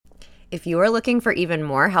If you are looking for even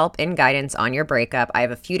more help and guidance on your breakup, I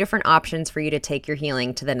have a few different options for you to take your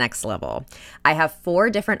healing to the next level. I have 4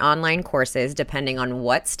 different online courses depending on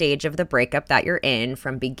what stage of the breakup that you're in,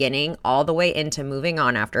 from beginning all the way into moving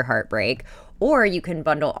on after heartbreak. Or you can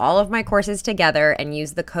bundle all of my courses together and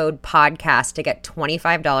use the code PODCAST to get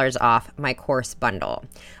 $25 off my course bundle.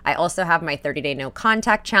 I also have my 30-day no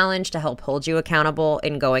contact challenge to help hold you accountable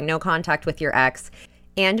in going no contact with your ex.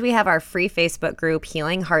 And we have our free Facebook group,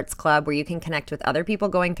 Healing Hearts Club, where you can connect with other people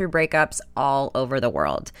going through breakups all over the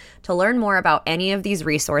world. To learn more about any of these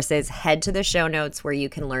resources, head to the show notes where you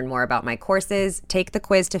can learn more about my courses, take the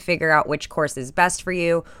quiz to figure out which course is best for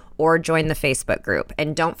you, or join the Facebook group.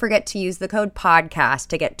 And don't forget to use the code PODCAST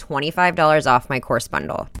to get $25 off my course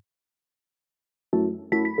bundle.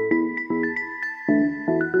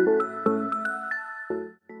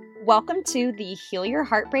 Welcome to the Heal Your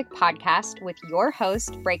Heartbreak podcast with your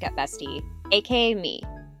host, Breakup Bestie, aka me,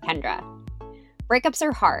 Kendra. Breakups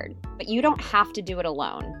are hard, but you don't have to do it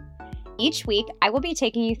alone. Each week, I will be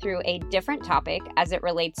taking you through a different topic as it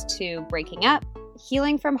relates to breaking up,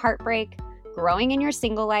 healing from heartbreak, growing in your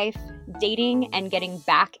single life, dating, and getting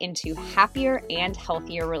back into happier and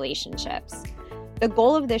healthier relationships. The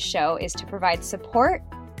goal of this show is to provide support,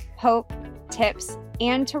 hope, tips,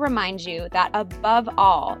 and to remind you that above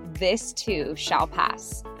all, this too shall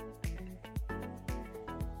pass.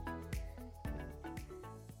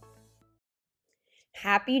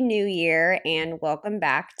 Happy New Year and welcome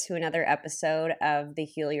back to another episode of the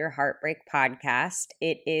Heal Your Heartbreak podcast.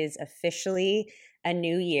 It is officially a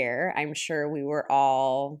new year. I'm sure we were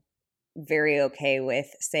all very okay with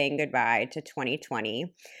saying goodbye to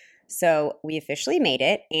 2020. So we officially made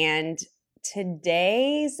it, and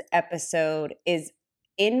today's episode is,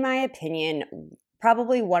 in my opinion,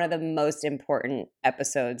 probably one of the most important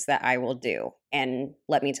episodes that I will do. And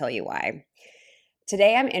let me tell you why.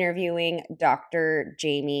 Today I'm interviewing Dr.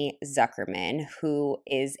 Jamie Zuckerman, who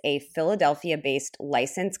is a Philadelphia-based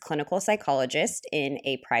licensed clinical psychologist in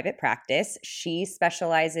a private practice. She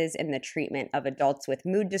specializes in the treatment of adults with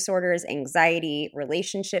mood disorders, anxiety,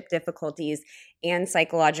 relationship difficulties, and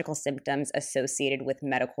psychological symptoms associated with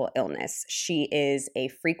medical illness. She is a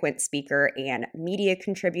frequent speaker and media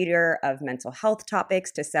contributor of mental health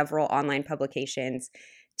topics to several online publications,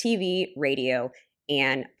 TV, radio,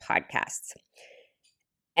 and podcasts.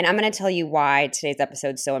 And I'm going to tell you why today's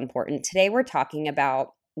episode is so important. Today we're talking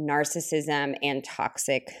about narcissism and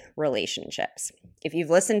toxic relationships. If you've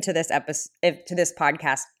listened to this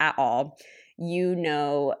podcast at all, you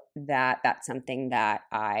know that that's something that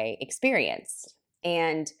I experienced.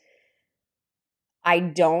 And I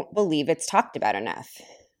don't believe it's talked about enough.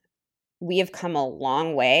 We have come a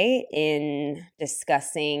long way in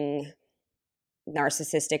discussing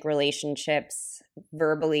narcissistic relationships,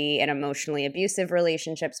 verbally and emotionally abusive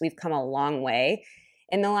relationships. We've come a long way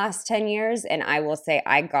in the last 10 years. And I will say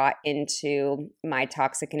I got into my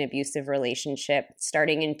toxic and abusive relationship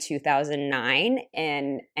starting in 2009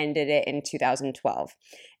 and ended it in 2012.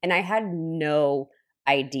 And I had no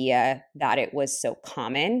idea that it was so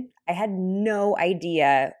common. I had no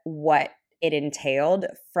idea what it entailed.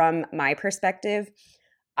 From my perspective,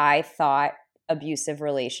 I thought abusive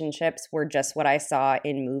relationships were just what I saw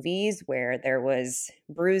in movies, where there was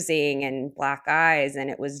bruising and black eyes, and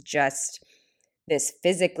it was just this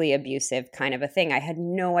physically abusive kind of a thing. I had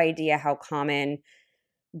no idea how common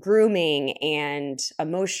grooming and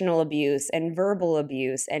emotional abuse and verbal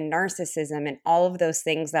abuse and narcissism and all of those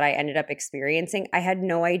things that I ended up experiencing. I had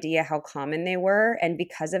no idea how common they were. And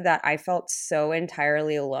because of that, I felt so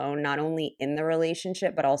entirely alone, not only in the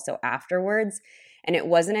relationship, but also afterwards. And it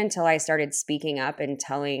wasn't until I started speaking up and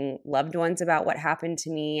telling loved ones about what happened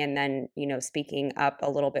to me, and then, speaking up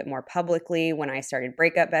a little bit more publicly when I started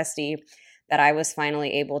Breakup Bestie, that I was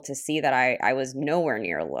finally able to see that I was nowhere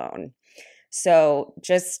near alone. So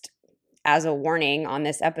just as a warning on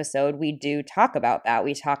this episode, we do talk about that.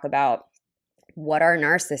 We talk about what are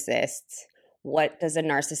narcissists? What does a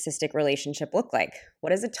narcissistic relationship look like?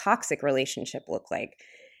 What does a toxic relationship look like?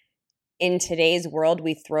 In today's world,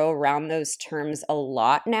 we throw around those terms a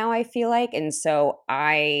lot now, I feel like. And so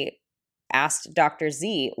I asked Dr.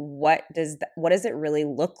 Z, what does it really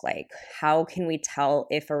look like? How can we tell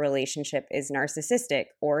if a relationship is narcissistic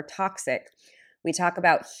or toxic? We talk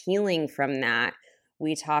about healing from that.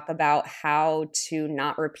 We talk about how to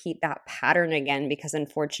not repeat that pattern again, because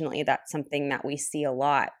unfortunately, that's something that we see a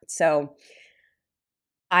lot. So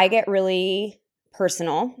I get really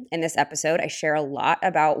personal in this episode. I share a lot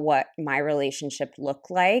about what my relationship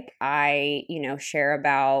looked like. I, share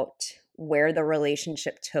about where the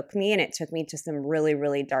relationship took me, and it took me to some really,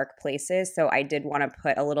 really dark places. So I did want to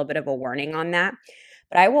put a little bit of a warning on that.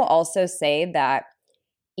 But I will also say that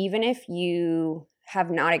even if you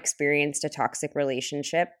have not experienced a toxic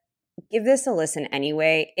relationship, give this a listen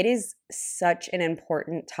anyway. It is such an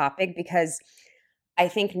important topic because I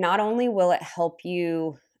think not only will it help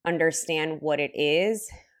you understand what it is,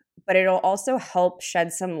 but it'll also help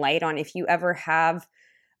shed some light on if you ever have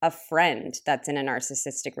a friend that's in a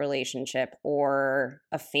narcissistic relationship or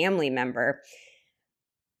a family member.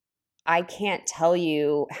 I can't tell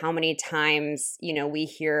you how many times, we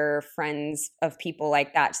hear friends of people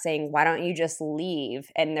like that saying, why don't you just leave?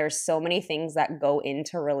 And there's so many things that go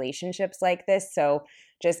into relationships like this. So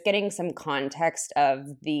just getting some context of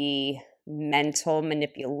the mental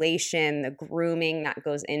manipulation, the grooming that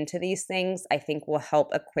goes into these things, I think will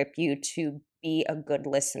help equip you to be a good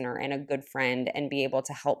listener and a good friend and be able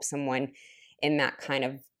to help someone in that kind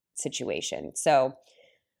of situation. So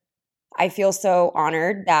I feel so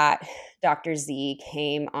honored that Dr. Z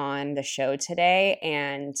came on the show today.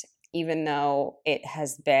 And even though it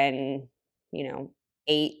has been,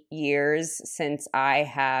 8 years since I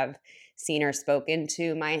have seen or spoken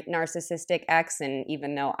to my narcissistic ex, and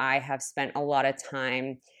even though I have spent a lot of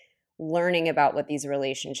time learning about what these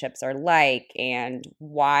relationships are like and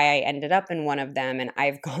why I ended up in one of them, and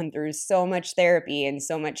I've gone through so much therapy and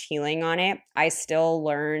so much healing on it, I still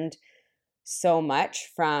learned so much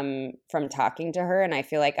from talking to her, and I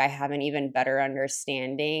feel like I have an even better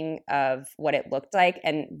understanding of what it looked like.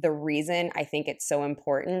 And the reason I think it's so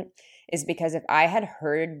important is because if I had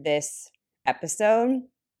heard this episode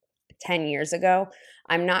 10 years ago,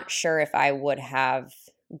 I'm not sure if I would have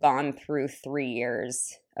gone through 3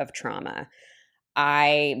 years of trauma.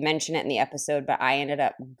 I mentioned it in the episode, but I ended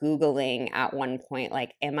up Googling at one point,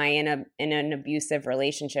 like, am I in an abusive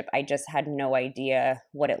relationship? I just had no idea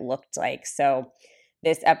what it looked like. So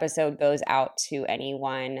this episode goes out to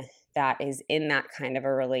anyone that is in that kind of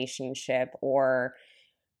a relationship or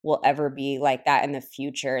will ever be like that in the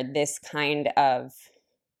future. This kind of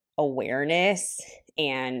awareness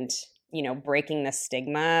and breaking the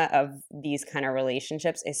stigma of these kind of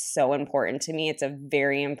relationships is so important to me. It's a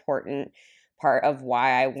very important part of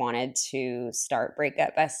why I wanted to start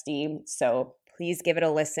Breakup Bestie. So please give it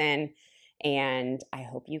a listen, and I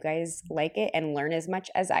hope you guys like it and learn as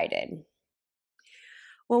much as I did.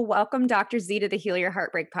 Well, welcome, Dr. Z, to the Heal Your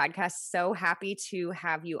Heartbreak podcast. So happy to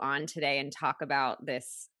have you on today and talk about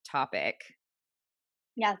this topic.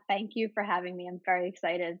 Yeah, thank you for having me. I'm very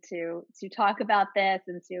excited to talk about this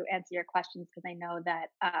and to answer your questions because I know that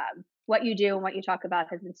what you do and what you talk about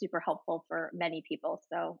has been super helpful for many people.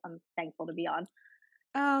 So I'm thankful to be on.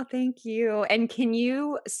 Oh, thank you. And can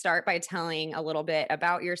you start by telling a little bit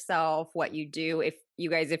about yourself, what you do? If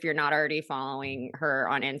you're not already following her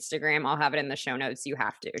on Instagram, I'll have it in the show notes. You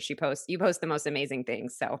have to. You post the most amazing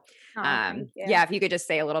things. So, Oh, thank you. yeah, if you could just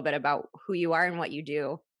say a little bit about who you are and what you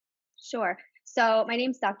do. Sure. So my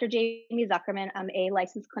name's Dr. Jamie Zuckerman. I'm a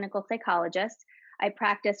licensed clinical psychologist. I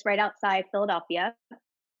practice right outside Philadelphia.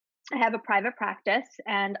 I have a private practice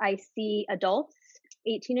and I see adults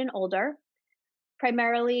 18 and older,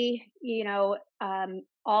 primarily,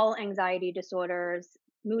 all anxiety disorders,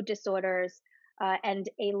 mood disorders, and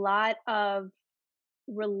a lot of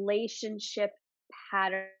relationship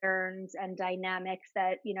patterns and dynamics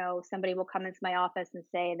that, somebody will come into my office and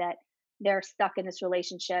say that they're stuck in this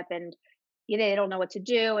relationship and they don't know what to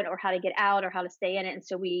do or how to get out or how to stay in it. And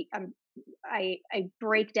so I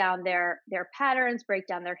break down their patterns, break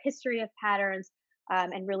down their history of patterns,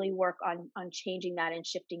 and really work on changing that and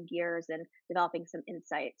shifting gears and developing some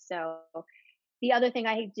insight. So the other thing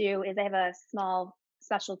I do is I have a small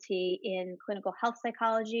specialty in clinical health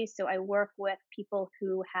psychology. So I work with people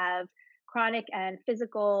who have chronic and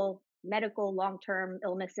physical, medical, long-term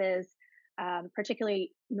illnesses,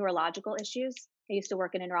 particularly neurological issues. I used to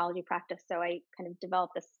work in a neurology practice, so I kind of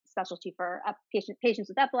developed this specialty for patients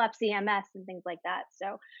with epilepsy, MS, and things like that.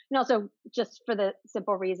 So, and also just for the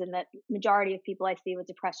simple reason that majority of people I see with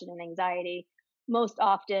depression and anxiety most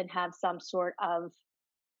often have some sort of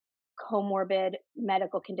comorbid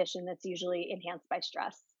medical condition that's usually enhanced by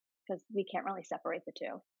stress because we can't really separate the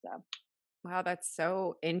two. So, Wow, that's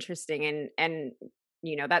so interesting. And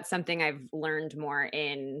that's something I've learned more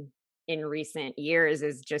in recent years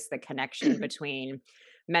is just the connection between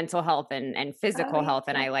mental health and oh physical yeah, health.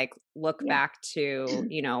 And yeah, I like look yeah. back to,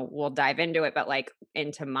 we'll dive into it, but like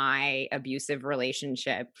into my abusive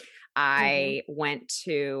relationship. hmm I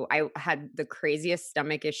had the craziest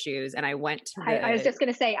stomach issues, and I went to I was the just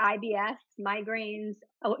going to say IBS, migraines,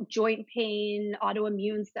 joint pain,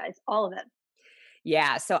 autoimmune stuff, all of it.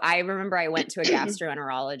 Yeah, so I remember I went to a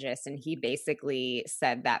gastroenterologist and he basically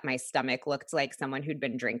said that my stomach looked like someone who'd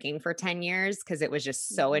been drinking for 10 years because it was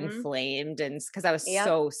just so Mhm. inflamed and because I was Yep.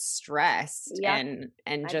 so stressed Yep.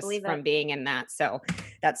 and I just believe it. from being in that. So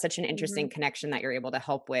that's such an interesting Mhm. connection that you're able to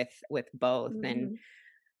help with both. And Mhm.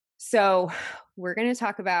 so we're going to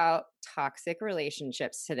talk about toxic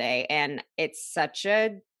relationships today, and it's such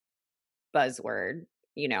a buzzword,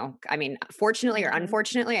 I mean, fortunately or Mhm.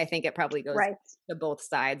 unfortunately, I think it probably goes Right. to both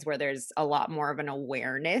sides where there's a lot more of an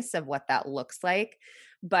awareness of what that looks like.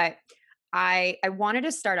 But I wanted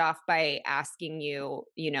to start off by asking you,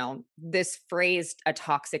 this phrase a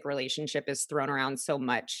toxic relationship is thrown around so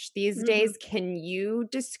much these Mhm. days. Can you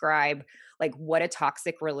describe like what a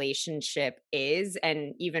toxic relationship is?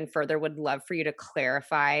 And even further, would love for you to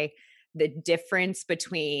clarify the difference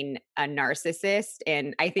between a narcissist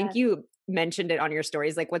and I think Yes. you mentioned it on your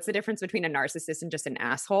stories, like, what's the difference between a narcissist and just an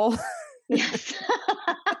asshole? Yes.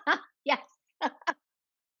 Yes.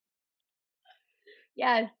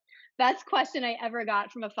 Yes. Best question I ever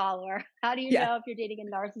got from a follower. How do you Yeah, know if you're dating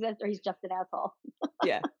a narcissist or he's just an asshole?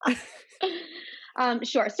 yeah.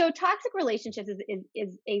 Sure. So toxic relationships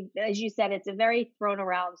is a, as you said, it's a very thrown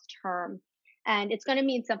around term, and it's going to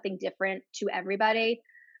mean something different to everybody,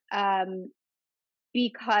 um,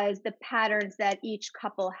 because the patterns that each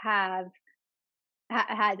couple has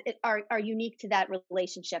are unique to that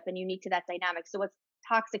relationship and unique to that dynamic. So what's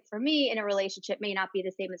toxic for me in a relationship may not be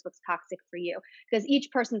the same as what's toxic for you, because each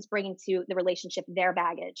person's bringing to the relationship their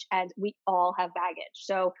baggage, and we all have baggage.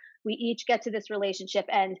 So we each get to this relationship,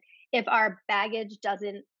 and if our baggage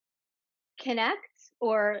doesn't connect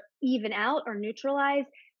or even out or neutralize,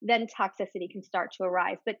 then toxicity can start to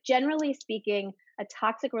arise. But generally speaking, a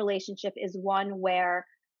toxic relationship is one where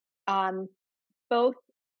um, both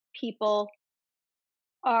people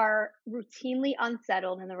are routinely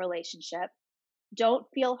unsettled in the relationship, don't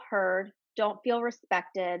feel heard, don't feel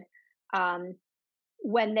respected. Um,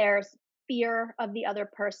 when there's fear of the other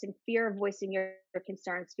person, fear of voicing your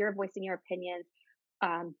concerns, fear of voicing your opinions,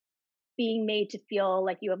 um, being made to feel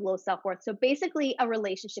like you have low self worth. So basically, a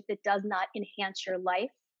relationship that does not enhance your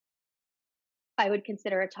life, I would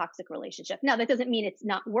consider a toxic relationship. Now, that doesn't mean it's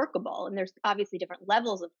not workable, and there's obviously different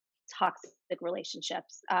levels of toxic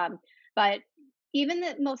relationships. But even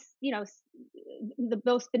the most, the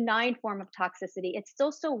most benign form of toxicity, it's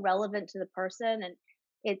still so relevant to the person, and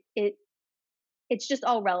it it's just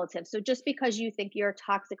all relative. So just because you think your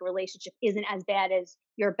toxic relationship isn't as bad as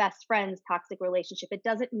your best friend's toxic relationship, it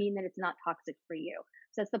doesn't mean that it's not toxic for you.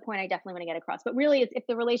 So that's the point I definitely want to get across. But really, it's if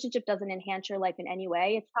the relationship doesn't enhance your life in any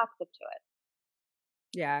way, it's toxic to it.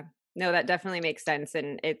 Yeah. No, that definitely makes sense,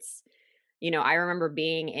 and it's I remember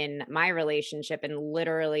being in my relationship and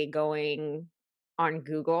literally going on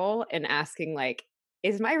Google and asking, like,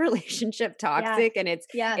 "Is my relationship Yes. toxic?" And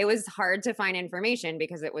Yes. it was hard to find information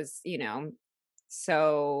because it was,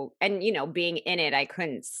 so and, being in it, I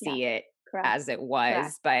couldn't Yes. see it Correct. as it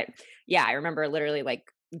Correct. was, but, yeah, I remember literally, like,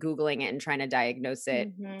 Googling it and trying to diagnose it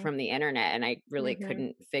Mhm. from the internet, and I really Mhm.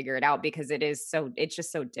 couldn't figure it out because it's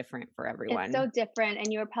just so different for It's so everyone. different,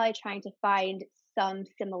 and you were probably trying to find some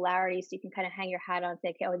similarities so you can kind of hang your hat on and say,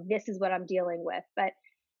 okay, oh, this is what I'm dealing with. But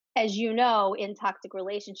as you know, in toxic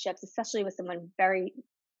relationships, especially with someone very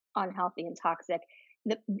unhealthy and toxic,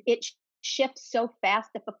 it shifts so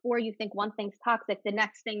fast that before you think one thing's toxic, the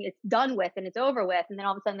next thing it's done with and it's over with, and then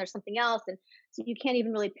all of a sudden there's something else, and so you can't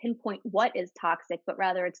even really pinpoint what is toxic, but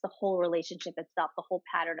rather it's the whole relationship itself, the whole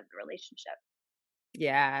pattern of the relationship.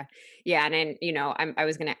 Yeah. Yeah, and then, I'm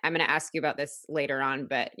gonna ask you about this later on,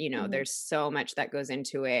 but, Hmm. there's so much that goes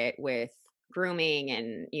into it with grooming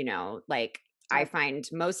and, like, I Yep. find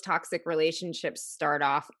most toxic relationships start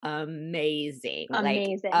off amazing, like,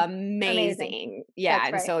 Amazing. Amazing. amazing. Yeah, That's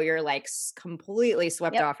and right. so you're, like, completely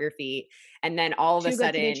swept Yep. off your feet, and then all of a Too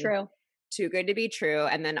good to be sudden true. too good to be true,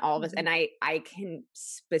 and then all of us Hmm. and I can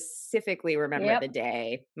specifically remember Yep. the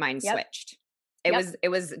day mine Yep. switched. It Yep. was it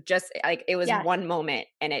was just like it was Yes. one moment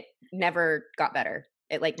and it never got better.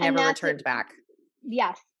 It, like, And never that's it. returned back.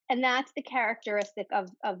 Yes. And that's the characteristic of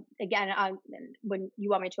again, when you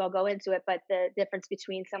want me to, I'll go into it. But the difference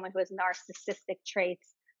between someone who has narcissistic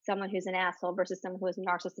traits, someone who's an asshole, versus someone who has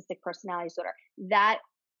narcissistic personality disorder. That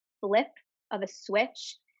flip of a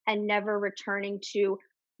switch and never returning to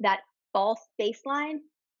that false baseline,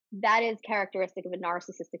 that is characteristic of a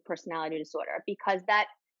narcissistic personality disorder, because that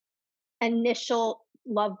initial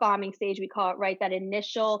love bombing stage, we call it, right? That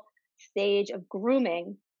initial stage of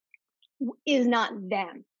grooming is not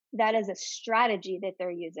them. That is a strategy that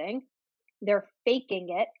they're using. They're faking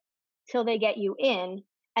it till they get you in,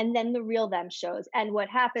 and then the real them shows. And what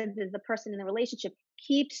happens is the person in the relationship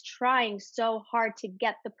keeps trying so hard to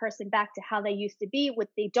get the person back to how they used to be. What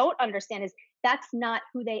they don't understand is that's not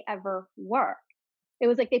who they ever were. It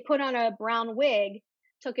was like they put on a brown wig,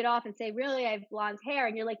 took it off and say, really, I have blonde hair.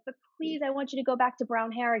 And you're like, but please, I want you to go back to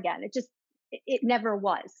brown hair again. It never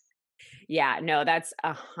was. Yeah, no, that's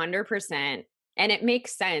 100%. And it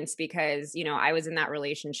makes sense because, I was in that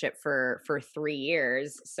relationship for 3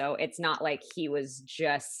 years. So it's not like he was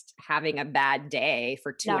just having a bad day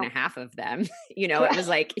for two and a No, half of them. It was correct.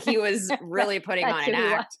 like he was really putting on That's an who he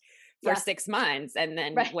was. act for Yes. 6 months and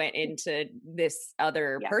then Right. went into this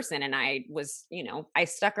other Yeah. person. And I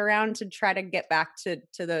stuck around to try to get back to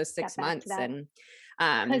those Get 6 back to months. that. And,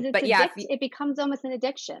 Because it's but yeah, it becomes almost an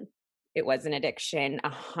addiction. it was an addiction, Hmm.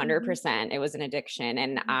 100%. It was an addiction,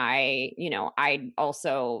 and Hmm. I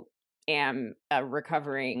also am a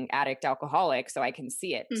recovering addict alcoholic, so I can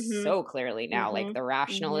see it Hmm. so clearly now, like Hmm. the Hmm.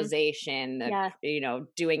 rationalization, Yes.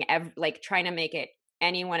 doing like trying to make it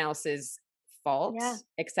anyone else's fault Yeah.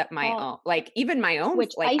 except my Fault. own, like even my own,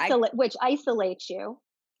 like I Which isolates you,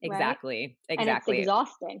 right? exactly, And it's exactly.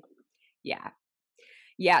 exhausting. Yeah.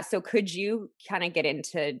 Yeah, so could you kind of get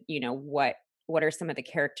into, what are some of the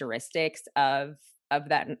characteristics of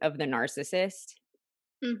the narcissist?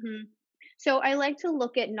 Hmm. So I like to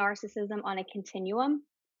look at narcissism on a continuum.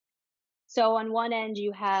 So on one end,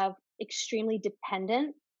 you have extremely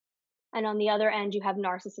dependent, and on the other end, you have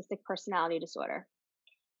narcissistic personality disorder.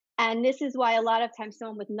 And this is why a lot of times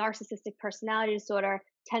someone with narcissistic personality disorder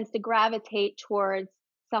tends to gravitate towards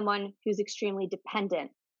someone who's extremely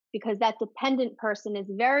dependent, because that dependent person is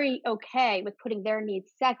very okay with putting their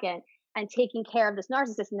needs second and taking care of this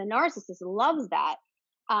narcissist. And the narcissist loves that.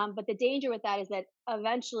 But the danger with that is that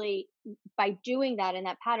eventually, by doing that in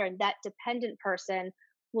that pattern, that dependent person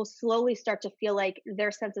will slowly start to feel like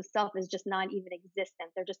their sense of self is just not even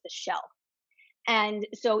existent. They're just a shell. And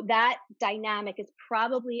so that dynamic is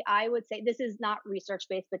probably, I would say, this is not research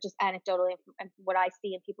based, but just anecdotally and what I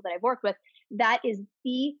see in people that I've worked with, that is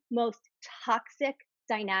the most toxic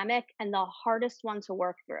dynamic and the hardest one to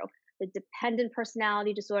work through, the dependent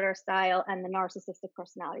personality disorder style and the narcissistic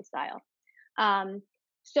personality style.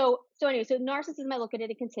 So narcissism, I look at it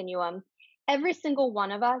a continuum. Every single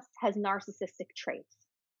one of us has narcissistic traits.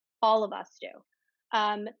 All of us do.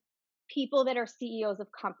 Um, People that are CEOs of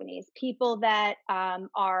companies, people that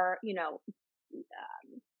are,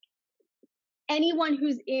 anyone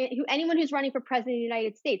who's running for president of the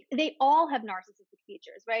United States, they all have narcissistic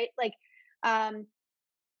features, right? Like um,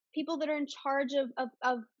 people that are in charge of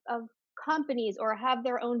companies or have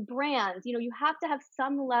their own brands. You have to have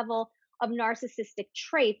some level of narcissistic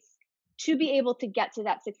traits to be able to get to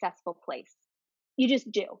that successful place. You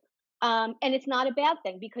just do. And it's not a bad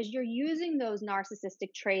thing because you're using those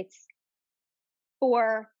narcissistic traits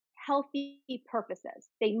for healthy purposes.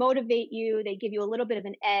 They motivate you, they give you a little bit of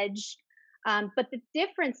an edge. But the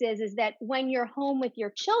difference is that when you're home with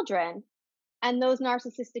your children and those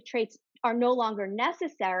narcissistic traits are no longer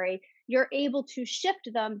necessary, you're able to shift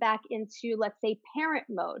them back into, let's say, parent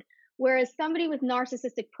mode. Whereas somebody with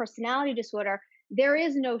narcissistic personality disorder, there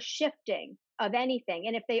is no shifting of anything.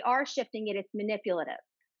 And if they are shifting it, it's manipulative.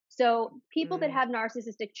 So people that Mm. have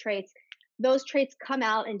narcissistic traits, those traits come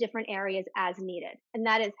out in different areas as needed. And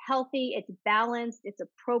that is healthy, it's balanced, it's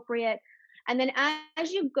appropriate. And then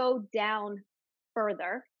as you go down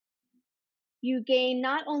further, you gain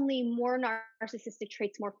not only more narcissistic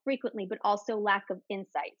traits more frequently, but also lack of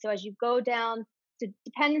insight. So as you go down to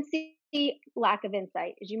dependency, lack of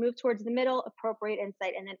insight. As you move towards the middle, appropriate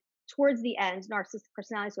insight. And then towards the end, narcissistic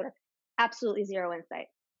personality disorder, absolutely zero insight.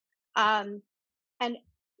 Um, and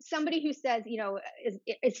somebody who says,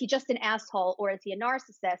 is he just an asshole or is he a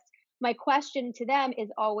narcissist? My question to them is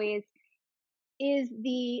always, is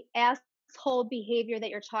the asshole behavior that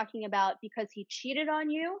you're talking about because he cheated on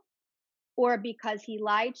you or because he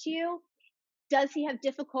lied to you? Does he have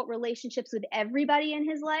difficult relationships with everybody in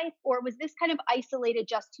his life? Or was this kind of isolated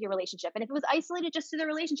just to your relationship? And if it was isolated just to the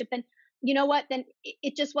relationship, then you know what? Then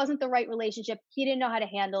it just wasn't the right relationship. He didn't know how to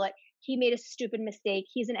handle it. He made a stupid mistake.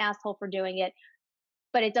 He's an asshole for doing it,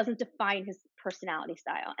 but it doesn't define his personality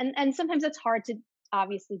style. And sometimes it's hard to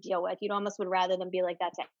obviously deal with. You'd almost would rather than be like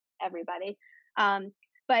that to everybody.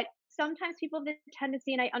 But sometimes people have the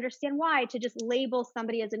tendency, and I understand why, to just label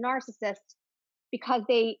somebody as a narcissist because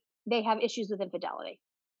they have issues with infidelity.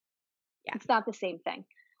 Yeah. It's not the same thing.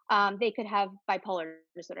 They could have bipolar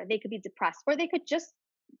disorder. They could be depressed, or they could just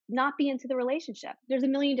not be into the relationship. There's a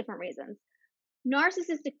million different reasons.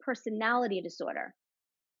 Narcissistic personality disorder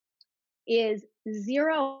is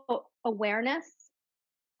zero awareness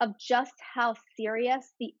of just how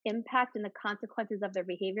serious the impact and the consequences of their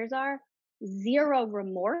behaviors are, zero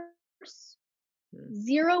remorse, Mm.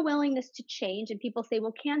 Zero willingness to change. And people say,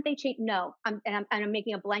 well, can't they change? No, I'm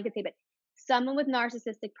making a blanket statement. Someone with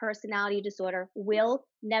narcissistic personality disorder will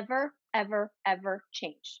never, ever, ever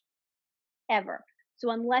change, ever. So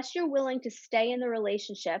unless you're willing to stay in the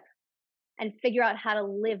relationship and figure out how to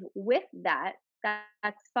live with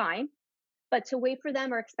that's fine. But to wait for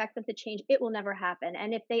them or expect them to change, it will never happen.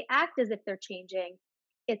 And if they act as if they're changing,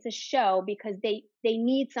 it's a show because they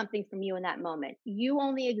need something from you in that moment. You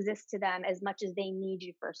only exist to them as much as they need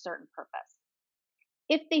you for a certain purpose.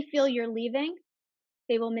 If they feel you're leaving,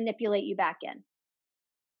 they will manipulate you back in.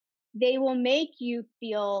 They will make you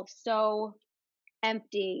feel so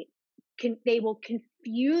empty. They will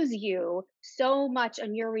confuse you so much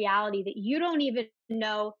on your reality that you don't even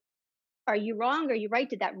know, are you wrong? Are you right?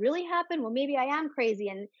 Did that really happen? Well, maybe I am crazy.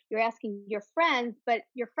 And you're asking your friends, but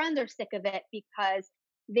your friends are sick of it because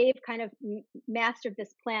they've kind of mastered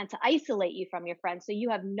this plan to isolate you from your friends. So you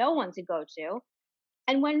have no one to go to.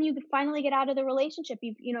 And when you finally get out of the relationship,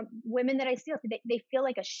 women that I see, they feel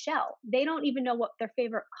like a shell. They don't even know what their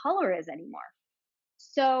favorite color is anymore.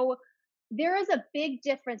 So there is a big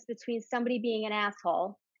difference between somebody being an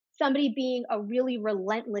asshole, somebody being a really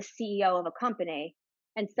relentless CEO of a company,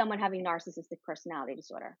 and someone having narcissistic personality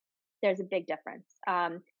disorder. There's a big difference.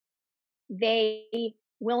 They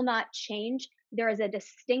will not change. There is a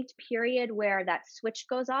distinct period where that switch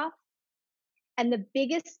goes off. And the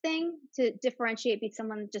biggest thing to differentiate between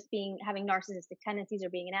someone just having narcissistic tendencies or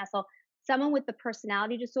being an asshole, someone with the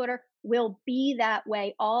personality disorder will be that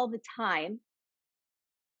way all the time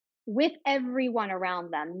with everyone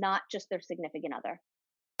around them, not just their significant other.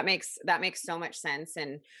 That makes so much sense.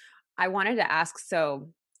 And I wanted to ask, so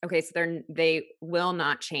okay, so they will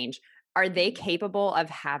not change. Are they capable of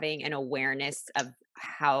having an awareness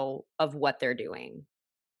of what they're doing?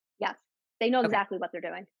 Yes, they know Okay. exactly what they're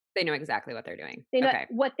doing. They know exactly what they're doing. They know Okay.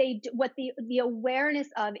 what they do, what the awareness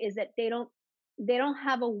of is that they don't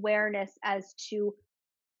have awareness as to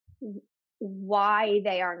why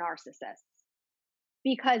they are narcissists.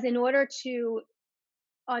 Because in order to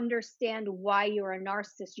understand why you're a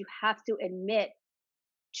narcissist, you have to admit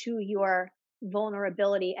to your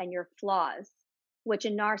vulnerability and your flaws, which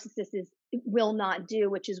a will not do,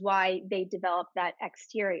 which is why they develop that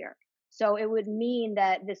exterior. So it would mean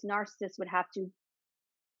that this narcissist would have to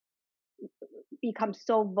become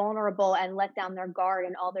so vulnerable and let down their guard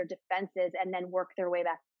and all their defenses and then work their way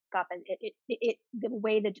back up. And the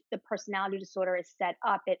way that the personality disorder is set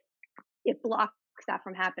up, it blocks that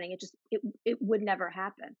from happening. It would never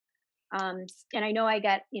happen. And I know I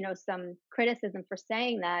get, some criticism for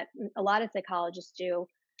saying that. A lot of psychologists do,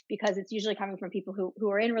 because it's usually coming from people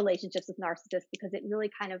who are in relationships with narcissists, because it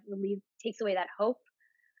really kind of takes away that hope.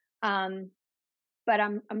 But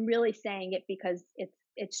I'm really saying it because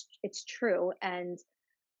it's true. And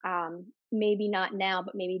maybe not now,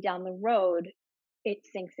 but maybe down the road, it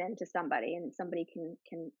sinks into somebody and somebody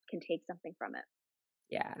can take something from it.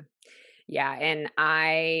 Yeah. Yeah. And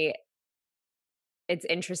it's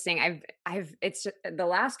interesting. It's the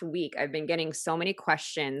last week I've been getting so many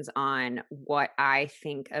questions on what I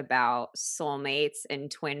think about soulmates and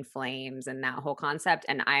twin flames and that whole concept.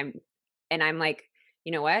 And I'm like,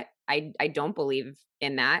 you know what? I don't believe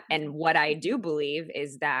in that. And what I do believe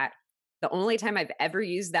is that the only time I've ever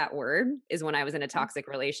used that word is when I was in a toxic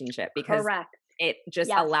relationship, because Correct. it just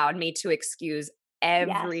Yes. allowed me to excuse Yes.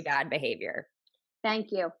 every bad behavior.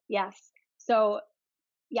 Thank you. Yes. So,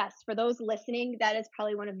 yes, for those listening, that is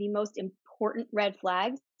probably one of the most important red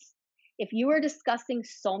flags. If you are discussing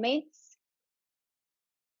soulmates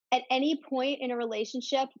at any point in a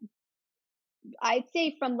relationship, I'd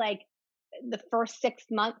say from like the first 6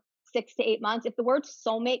 months, 6 to 8 months, if the word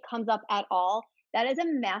soulmate comes up at all, that is a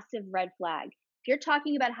massive red flag. If you're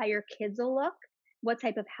talking about how your kids will look, what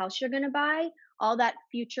type of house you're going to buy, all that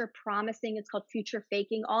future promising, it's called future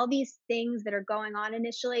faking, all these things that are going on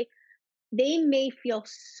initially, they may feel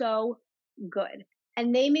so good.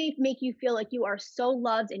 And they may make you feel like you are so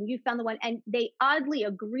loved and you found the one. And they oddly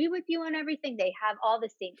agree with you on everything. They have all the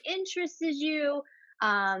same interests as you.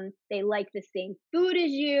 They like the same food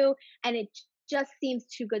as you. And it just seems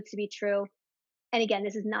too good to be true. And again,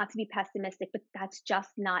 this is not to be pessimistic, but that's just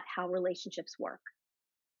not how relationships work.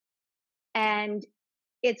 And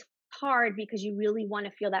it's hard because you really want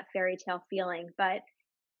to feel that fairy tale feeling. But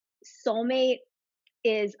soulmate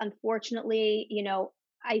is, unfortunately,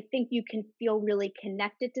 I think you can feel really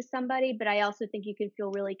connected to somebody, but I also think you can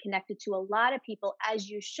feel really connected to a lot of people, as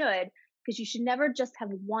you should, because you should never just have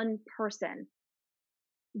one person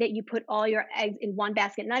that you put all your eggs in one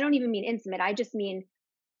basket. And I don't even mean intimate. I just mean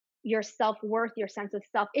your self-worth, your sense of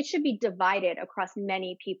self, it should be divided across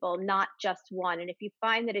many people, not just one. And if you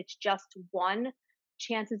find that it's just one,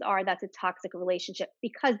 chances are that's a toxic relationship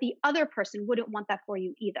because the other person wouldn't want that for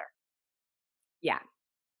you either. Yeah,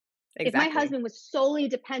 If my exactly. husband was solely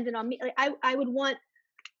dependent on me, like I would want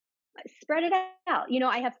spread it out.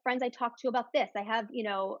 I have friends I talk to about this. I have,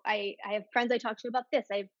 I have friends I talk to about this.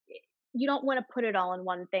 You don't want to put it all in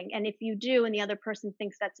one thing. And if you do and the other person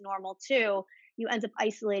thinks that's normal too, you end up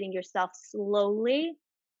isolating yourself slowly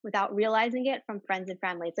without realizing it from friends and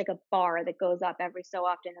family. It's like a bar that goes up every so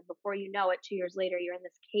often. And before you know it, 2 years later, you're in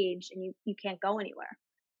this cage and you can't go anywhere.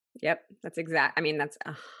 Yep, I mean, that's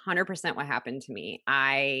 100% what happened to me.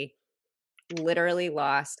 I literally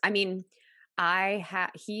lost I mean,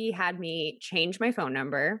 he had me change my phone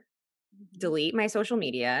number, Hmm. delete my social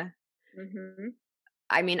media. Hmm.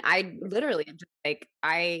 I mean, I literally just, like,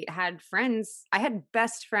 I had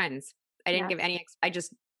best friends. I didn't Yes. give I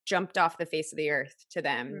just jumped off the face of the earth to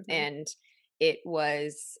them, Hmm. and it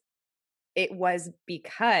was it was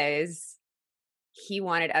because he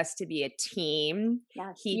wanted us to be a team.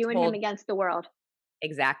 Yes. He You and him told against the world.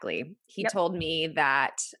 Exactly. He Yep. told me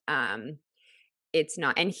that, it's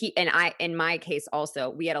not and I in my case also,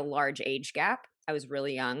 we had a large age gap. I was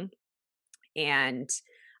really young, and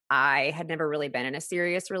I had never really been in a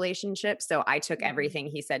serious relationship, so I took Hmm. everything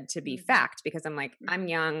he said to be Hmm. fact because I'm like, "I'm Hmm.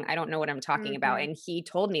 young, I don't know what I'm talking about," Hmm. and he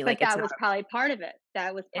told me, But like, that was probably part of it.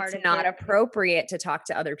 That was it's part of not the appropriate to talk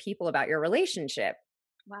to other people about your relationship."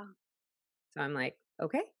 wow. So I'm like,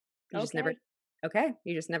 "Okay." You just never Okay. Okay,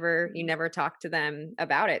 you Mhm. never talked to them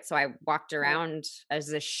about it, so I walked Right. around as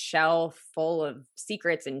a shell full of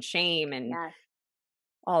secrets and shame and Yes.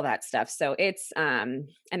 all that stuff. So it's and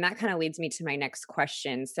that kind of leads me to my next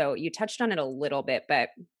question. So you touched on it a little bit, but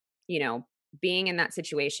you know, being in that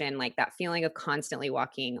situation, like that feeling of constantly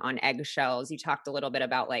walking on eggshells, you talked a little bit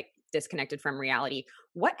about like disconnected from reality.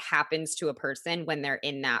 What happens to a person when they're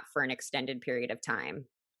in that for an extended period of time?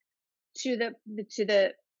 To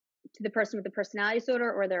the person with the personality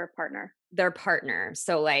disorder or their partner? Their partner.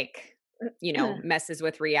 So like, messes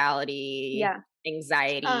with reality, Yeah. Um,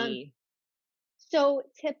 anxiety. so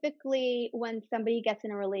typically when somebody gets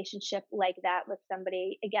in a relationship like that with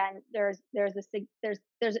somebody, again, there's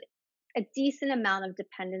a decent amount of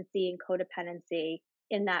dependency and codependency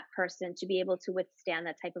in that person to be able to withstand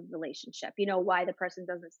that type of relationship. You know why the person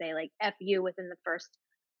doesn't say like "f you" within the first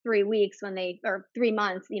 3 weeks when they or 3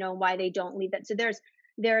 months. Why they don't leave that. So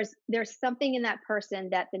there's something in that person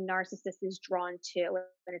that the narcissist is drawn to,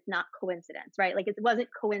 and it's not coincidence, right? Like it wasn't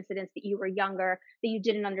coincidence that you were younger, that you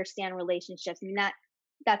didn't understand relationships. I mean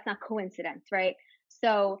that's not coincidence, right?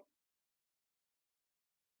 So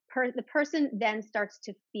the person then starts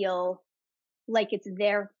to feel like it's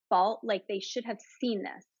their fault, like they should have seen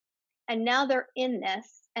this. And now they're in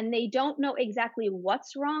this and they don't know exactly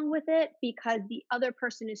what's wrong with it because the other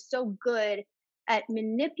person is so good at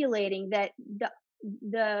manipulating that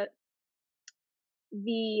the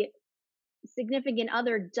the significant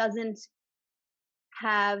other doesn't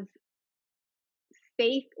have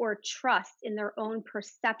faith or trust in their own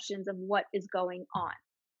perceptions of what is going on.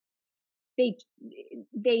 They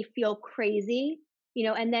they feel crazy,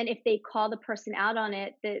 and then if they call the person out on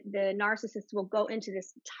it, the narcissist will go into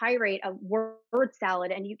this tirade of word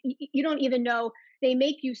salad, and you don't even know. They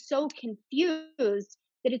make you so confused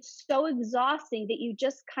that it's so exhausting that you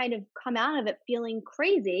just kind of come out of it feeling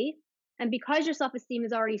crazy. And because your self-esteem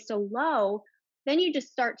is already so low, then you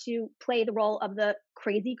just start to play the role of the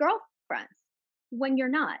crazy girlfriends when you're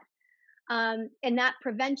not. And that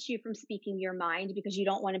prevents you from speaking your mind because you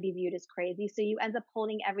don't want to be viewed as crazy. So you end up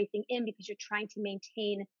holding everything in because you're trying to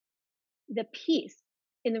maintain the peace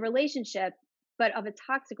in the relationship, but of a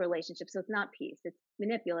toxic relationship. So it's not peace, it's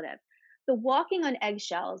manipulative. The walking on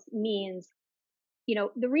eggshells means,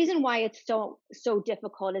 the reason why it's so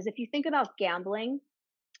difficult is if you think about gambling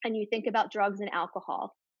and you think about drugs and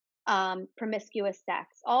alcohol, promiscuous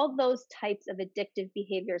sex, all those types of addictive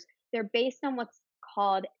behaviors, they're based on what's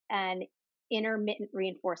called an intermittent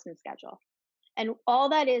reinforcement schedule. And all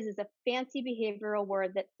that is a fancy behavioral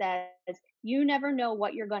word that says you never know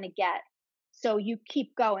what you're going to get. So you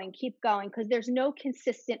keep going, because there's no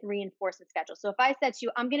consistent reinforcement schedule. So if I said to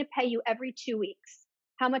you, I'm going to pay you every 2 weeks,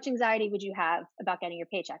 how much anxiety would you have about getting your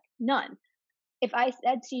paycheck? None. If I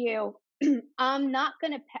said to you, I'm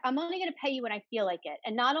only going to pay you when I feel like it.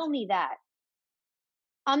 And not only that,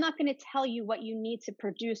 I'm not going to tell you what you need to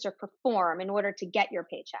produce or perform in order to get your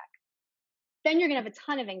paycheck. Then you're going to have a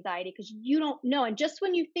ton of anxiety because you don't know. And just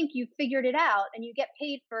when you think you figured it out and you get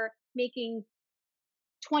paid for making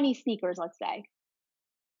 20 sneakers, let's say,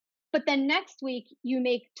 but then next week you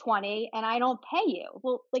make 20 and I don't pay you.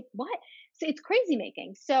 Well, like what? So it's crazy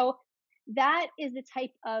making. So that is the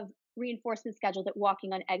type of reinforcement schedule that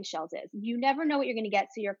walking on eggshells is. You never know what you're going to get.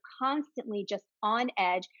 So you're constantly just on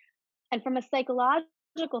edge. And from a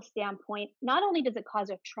psychological standpoint, not only does it cause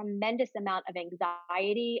a tremendous amount of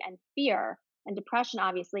anxiety and fear and depression,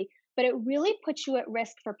 obviously, but it really puts you at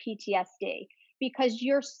risk for PTSD because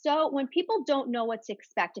when people don't know what to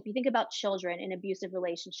expect, if you think about children in abusive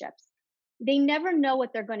relationships, they never know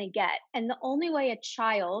what they're going to get. And the only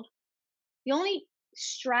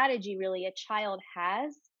strategy really a child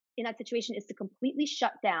has in that situation is to completely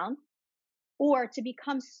shut down or to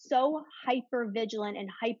become so hyper vigilant and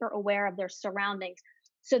hyper aware of their surroundings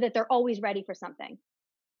so that they're always ready for something.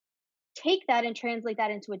 Take that and translate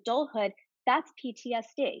that into adulthood. That's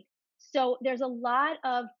PTSD. So there's a lot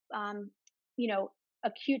of, you know,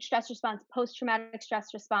 acute stress response, post traumatic stress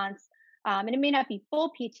response, and it may not be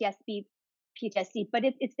full PTSD, but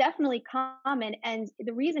it's definitely common. And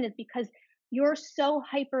the reason is because you're so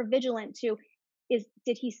hyper vigilant to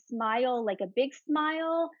did he smile like a big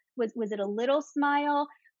smile? Was it a little smile?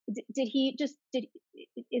 Did he just did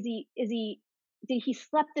is he did he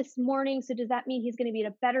slept this morning? So does that mean he's going to be in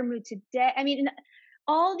a better mood today? I mean,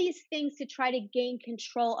 all these things to try to gain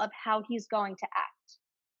control of how he's going to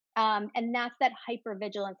act. And that's that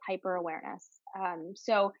hypervigilance, hyper awareness.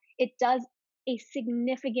 So it does a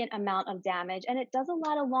significant amount of damage and it does a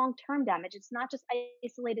lot of long term damage. It's not just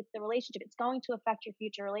isolated to the relationship, it's going to affect your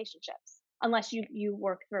future relationships unless you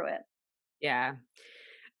work through it. Yeah.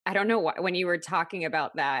 I don't know why when you were talking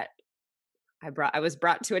about that, I was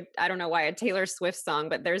brought to I don't know why, a Taylor Swift song,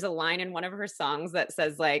 but there's a line in one of her songs that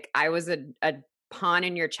says like, I was a pawn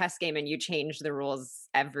in your chess game and you change the rules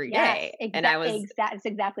every Yes, day. And I was, that's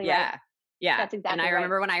exactly right. yeah, yeah. That's And I exactly right.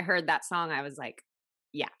 remember when I heard that song, I was like,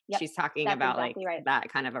 yeah, Yep, she's talking that's about like exactly right. that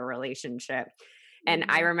kind of a relationship. And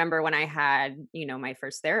I Hmm. remember when I had, my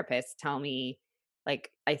first therapist tell me,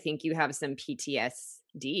 like, I think you have some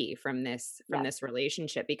PTSD from Yes. this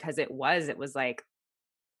relationship because it was like,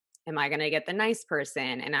 am I going to get the nice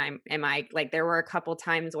person? And am I like, there were a couple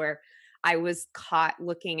times where I was caught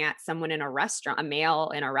looking at someone in a restaurant, a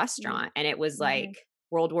male in a Hmm. restaurant, and it was like Hmm.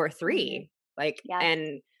 World War Hmm. III. Like, Yes.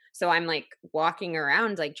 and so I'm like walking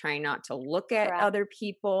around, like trying not to look at Correct. other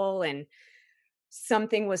people, and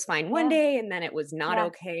something was fine one Yeah. day and then it was not Yes.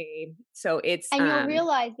 okay. So it's, And you'll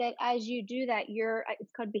realize that as you do that,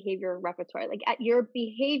 it's called behavior repertoire. Like at your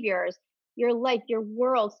behaviors, your life, your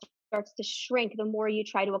world starts to shrink the more you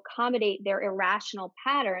try to accommodate their irrational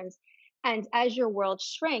patterns. And as your world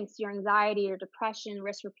shrinks, your anxiety, your depression,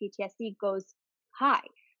 risk for PTSD goes high.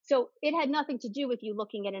 So it had nothing to do with you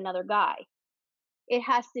looking at another guy. It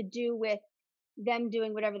has to do with them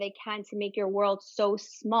doing whatever they can to make your world so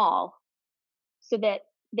small so that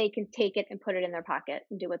they can take it and put it in their pocket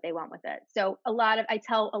and do what they want with it. So I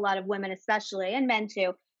tell a lot of women especially and men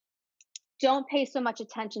too, don't pay so much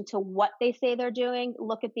attention to what they say they're doing.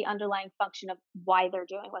 Look at the underlying function of why they're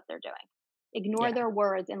doing what they're doing. Ignore yeah, their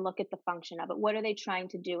words and look at the function of it. What are they trying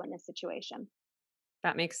to do in this situation?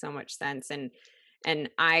 that makes so much sense. And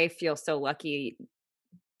I feel so lucky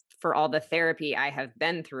for all the therapy I have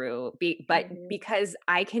been through, but Hmm. because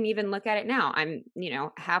I can even look at it now, I'm,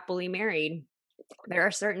 happily married. There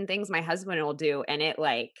are certain things my husband will do, and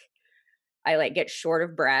I like get short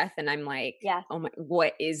of breath, and I'm like, Yes. oh my,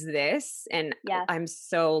 what is this? And Yes. I'm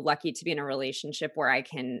so lucky to be in a relationship where I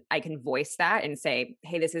can voice that and say,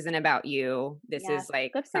 hey, this isn't about you. This Yes. is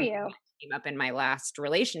like Good for something you. that came up in my last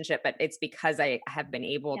relationship, but it's because I have been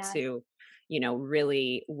able Yes. to,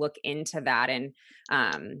 really look into that.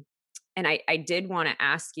 Um, and I did want to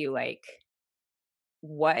ask you, like,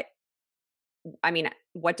 what, I mean,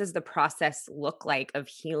 what does the process look like of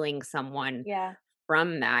healing someone Yeah.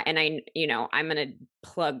 from that? And I'm going to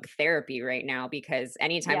plug therapy right now because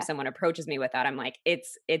anytime Yeah. someone approaches me with that, I'm like,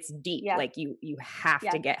 it's deep. Yes. Like you have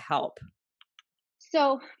to Yes. get help.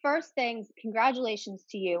 So first things, congratulations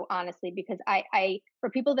to you, honestly, because for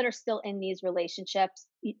people that are still in these relationships,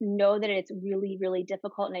 know that it's really, really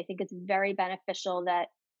difficult. And I think it's very beneficial that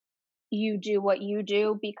you do what you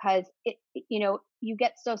do because you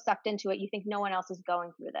get so sucked into it, you think no one else is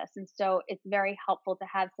going through this. And so it's very helpful to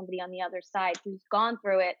have somebody on the other side who's gone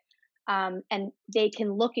through it. And they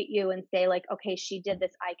can look at you and say like, okay, she did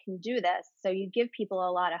this, I can do this. So you give people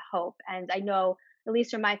a lot of hope. And I know, at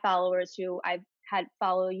least from my followers who I've had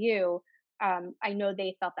follow you, I know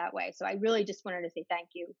they felt that way. So I really just wanted to say thank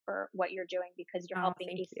you for what you're doing because you're Oh, helping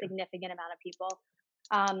thank a you. significant amount of people.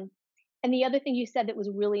 Um, and the other thing you said that was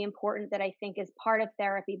really important that I think is part of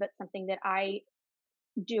therapy, but something that I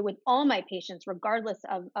do with all my patients, regardless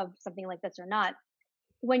of something like this or not,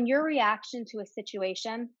 when your reaction to a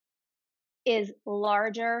situation is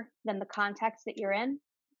larger than the context that you're in,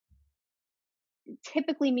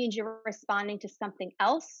 typically means you're responding to something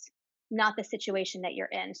else, not the situation that you're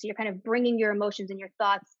in. So you're kind of bringing your emotions and your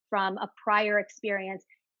thoughts from a prior experience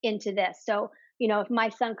into this. So, if my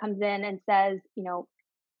son comes in and says,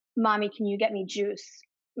 Mommy, can you get me juice?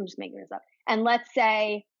 I'm just making this up. And let's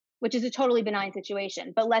say, which is a totally benign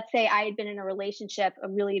situation, but let's say I had been in a relationship, a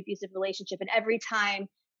really abusive relationship, and every time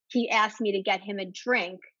he asked me to get him a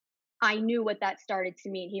drink, I knew what that started to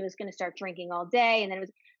mean. He was going to start drinking all day. And then it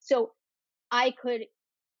was, so I could,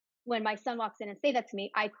 when my son walks in and say that to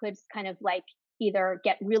me, I could kind of like either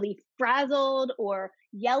get really frazzled or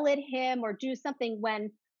yell at him or do something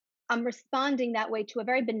when I'm responding that way to a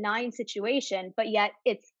very benign situation, but yet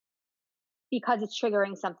it's because it's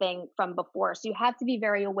triggering something from before. So you have to be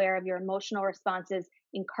very aware of your emotional responses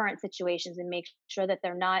in current situations and make sure that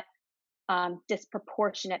they're not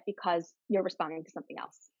disproportionate because you're responding to something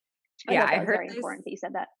else. I Yeah, thought that was very important that you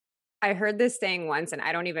said that. I heard this saying once, and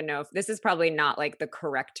I don't even know if this is probably not like the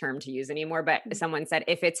correct term to use anymore, but Mhm. someone said,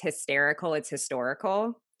 if it's hysterical, it's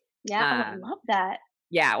historical. Yeah. Oh, I Um, love that.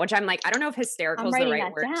 yeah, which I'm like, I don't know if hysterical I'm is the writing right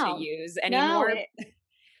that word to down. use No, anymore,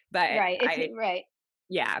 but right. It's right.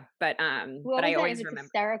 yeah, What but was I that? If always it's remember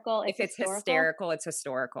hysterical, if it's it's historical. hysterical, it's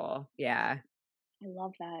historical. Yeah. I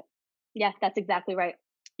love that. Yes, that's exactly right.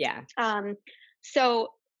 Yeah. Um,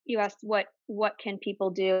 so you asked what can people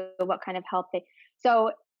do? What kind of help they?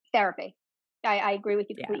 So therapy. I agree with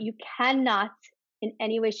you Yeah. completely. You cannot in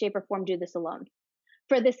any way, shape, or form do this alone.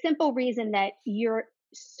 For the simple reason that you're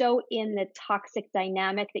so in the toxic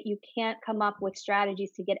dynamic that you can't come up with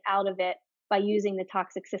strategies to get out of it by using the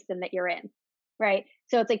toxic system that you're in. Right.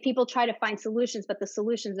 So it's like people try to find solutions, but the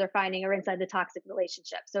solutions they're finding are inside the toxic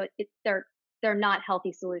relationship. So they're not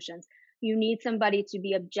healthy solutions. You need somebody to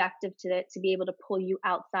be objective to it, to be able to pull you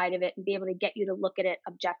outside of it and be able to get you to look at it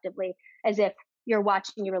objectively as if you're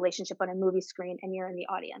watching your relationship on a movie screen and you're in the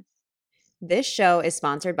audience. This show is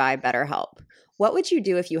sponsored by BetterHelp. What would you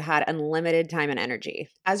do if you had unlimited time and energy?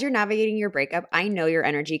 As you're navigating your breakup, I know your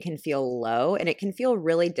energy can feel low and it can feel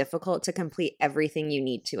really difficult to complete everything you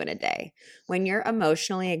need to in a day. When you're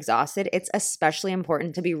emotionally exhausted, it's especially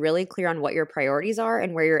important to be really clear on what your priorities are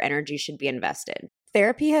and where your energy should be invested.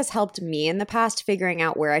 Therapy has helped me in the past figuring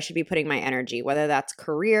out where I should be putting my energy, whether that's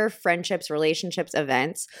career, friendships, relationships,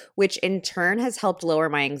 events, which in turn has helped lower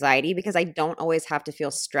my anxiety because I don't always have to feel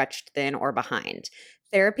stretched thin or behind.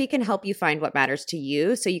 Therapy can help you find what matters to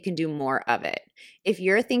you so you can do more of it. If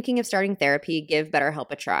you're thinking of starting therapy, give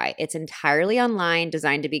BetterHelp a try. It's entirely online,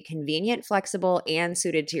 designed to be convenient, flexible, and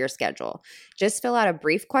suited to your schedule. Just fill out a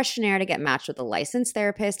brief questionnaire to get matched with a licensed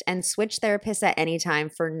therapist and switch therapists at any time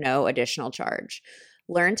for no additional charge.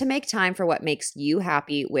 Learn to make time for what makes you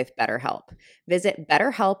happy with BetterHelp. Visit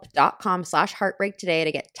betterhelp.com/heartbreak today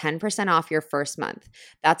to get 10% off your first month.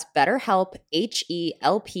 That's BetterHelp,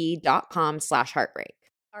 HELP.com/heartbreak.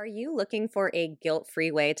 Are you looking for a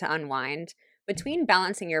guilt-free way to unwind? Between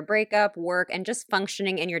balancing your breakup, work, and just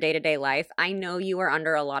functioning in your day-to-day life, I know you are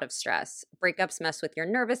under a lot of stress. Breakups mess with your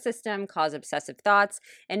nervous system, cause obsessive thoughts,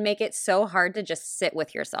 and make it so hard to just sit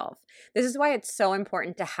with yourself. This is why it's so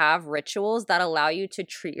important to have rituals that allow you to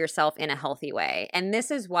treat yourself in a healthy way. And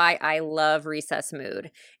this is why I love Recess Mood,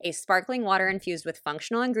 a sparkling water infused with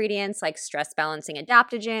functional ingredients like stress-balancing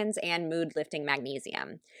adaptogens and mood-lifting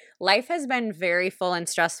magnesium. Life has been very full and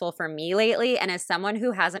stressful for me lately, and as someone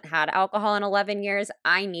who hasn't had alcohol in 11 years,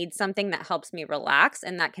 I need something that helps me relax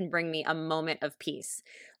and that can bring me a moment of peace.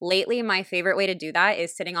 Lately, my favorite way to do that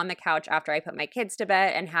is sitting on the couch after I put my kids to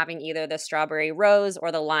bed and having either the strawberry rose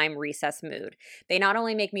or the lime Recess Mood. They not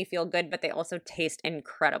only make me feel good, but they also taste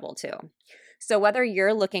incredible too. So whether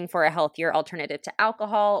you're looking for a healthier alternative to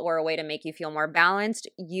alcohol or a way to make you feel more balanced,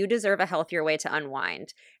 you deserve a healthier way to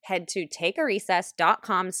unwind. Head to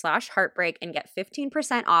takearecess.com/heartbreak and get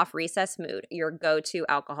 15% off Recess Mood, your go-to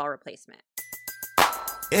alcohol replacement.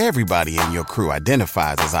 Everybody in your crew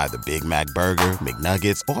identifies as either Big Mac Burger,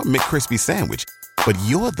 McNuggets, or McCrispy Sandwich. But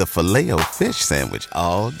you're the Filet-O-Fish Sandwich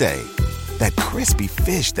all day. That crispy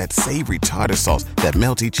fish, that savory tartar sauce, that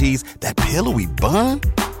melty cheese, that pillowy bun.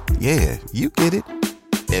 Yeah, you get it.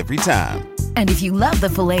 Every time. And if you love the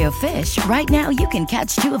Filet-O-Fish, right now you can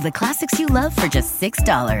catch two of the classics you love for just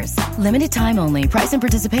 $6. Limited time only. Price and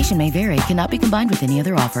participation may vary. Cannot be combined with any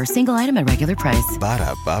other offer. Single item at regular price.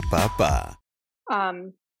 Ba-da-ba-ba-ba.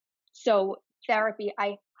 So therapy,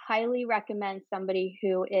 I highly recommend somebody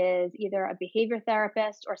who is either a behavior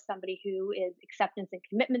therapist or somebody who is acceptance and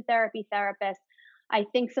commitment therapy therapist. I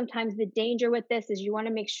think sometimes the danger with this is you want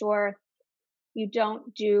to make sure you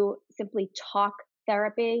don't do simply talk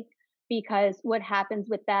therapy because what happens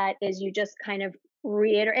with that is you just kind of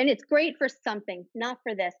reiterate, and it's great for something, not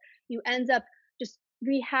for this. You end up just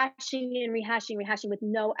rehashing and rehashing with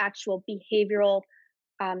no actual behavioral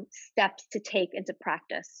steps to take into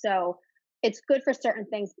practice. So it's good for certain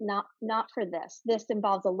things, not for this. This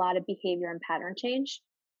involves a lot of behavior and pattern change.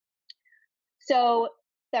 So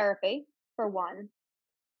therapy, for one.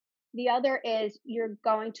 The other is you're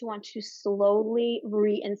going to want to slowly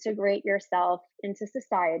reintegrate yourself into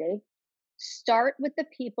society. Start with the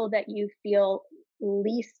people that you feel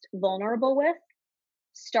least vulnerable with.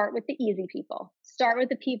 Start with the easy people. Start with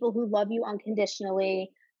the people who love you unconditionally,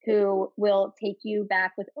 who will take you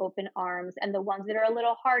back with open arms. And the ones that are a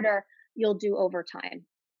little harder, you'll do over time.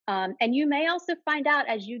 And you may also find out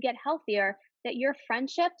as you get healthier that your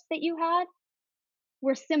friendships that you had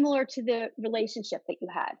were similar to the relationship that you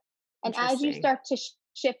had. And as you start to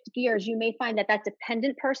shift gears, you may find that that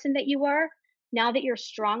dependent person that you were, now that you're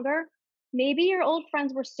stronger, maybe your old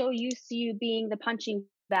friends were so used to you being the punching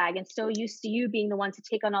bag and so used to you being the one to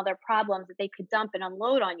take on all their problems that they could dump and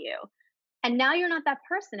unload on you. And now you're not that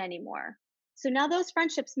person anymore. So now those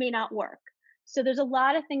friendships may not work. So there's a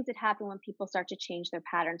lot of things that happen when people start to change their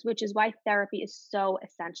patterns, which is why therapy is so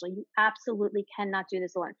essential. You absolutely cannot do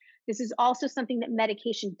this alone. This is also something that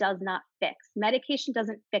medication does not fix. Medication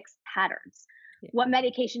doesn't fix patterns. Yeah. What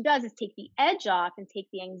medication does is take the edge off and take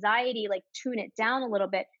the anxiety, like tune it down a little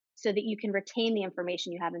bit so that you can retain the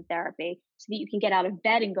information you have in therapy, so that you can get out of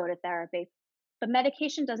bed and go to therapy. But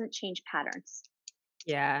medication doesn't change patterns.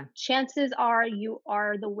 Yeah. Chances are you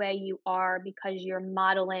are the way you are because you're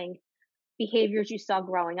modeling behaviors you saw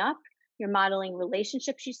growing up, you're modeling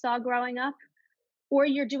relationships you saw growing up, or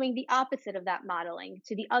you're doing the opposite of that modeling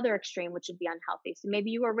to the other extreme, which would be unhealthy. So maybe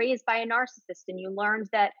you were raised by a narcissist and you learned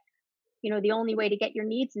that, the only way to get your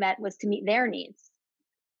needs met was to meet their needs.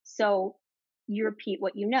 So you repeat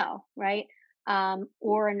what you know, right?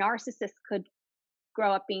 Or a narcissist could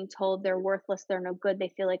grow up being told they're worthless, they're no good,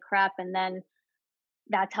 they feel like crap, and then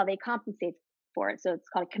that's how they compensate for it. So it's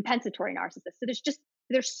called a compensatory narcissist. So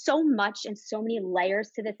there's so much and so many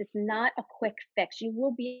layers to this. It's not a quick fix. You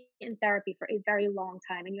will be in therapy for a very long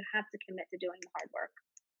time and you have to commit to doing the hard work.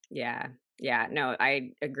 Yeah. Yeah. No, I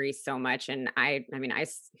agree so much. And I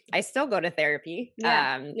still go to therapy.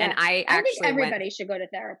 Yeah. And I think everybody should go to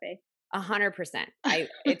therapy. 100%.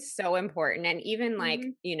 It's so important. And even like,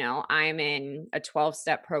 I'm in a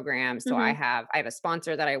 12-step program. So I have a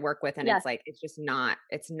sponsor that I work with, and it's like, it's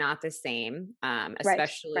not the same.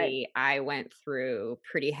 Especially I went through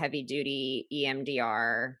pretty heavy duty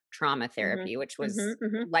EMDR trauma therapy, which was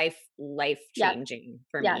life changing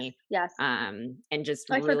for me. Yes. And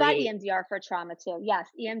just I forgot EMDR for trauma too. Yes.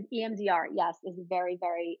 EMDR, yes, is very,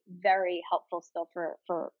 very, very helpful still for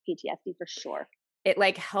PTSD for sure. It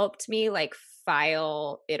like helped me like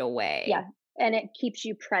file it away. Yeah. And it keeps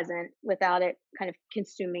you present without it kind of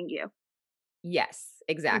consuming you. Yes,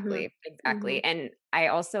 exactly. Exactly. And I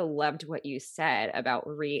also loved what you said about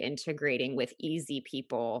reintegrating with easy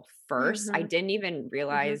people first. I didn't even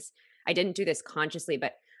realize I didn't do this consciously,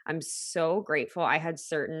 but I'm so grateful. I had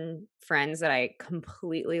certain friends that I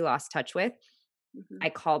completely lost touch with. I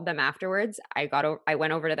called them afterwards. I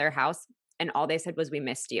went over to their house and all they said was, "We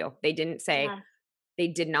missed you." They didn't say, they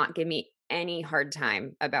did not give me any hard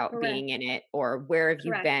time about being in it or where have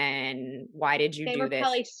you been? Why did you do this? They were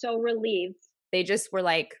probably so relieved. They just were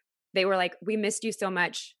like, "We missed you so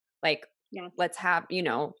much. Like, let's have,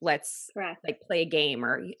 let's like play a game."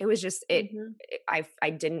 Or it was just, I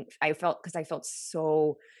felt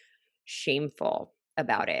so shameful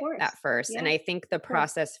about it at first. And I think the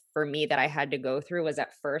process for me that I had to go through was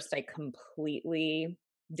at first I completely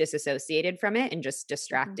disassociated from it and just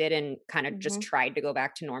distracted and kind of just tried to go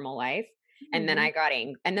back to normal life. And then I got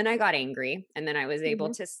angry, and then I was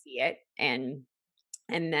able to see it. And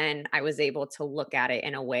then I was able to look at it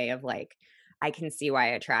in a way of like, I can see why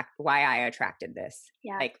I attracted this.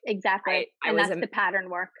 Yeah, like exactly. And that's the pattern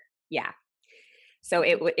work. Yeah. So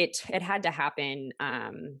it had to happen,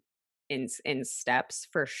 in steps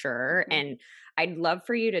for sure. And I'd love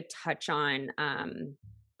for you to touch on,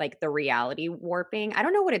 like the reality warping. I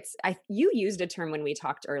don't know what you used a term when we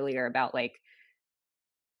talked earlier about like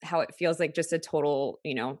how it feels like just a total,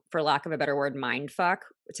 for lack of a better word, mind fuck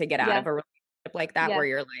to get out of a relationship like that, where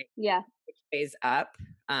you're like, which phase up.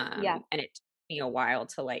 And it took me a while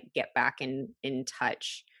to like get back in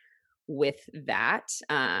touch with that.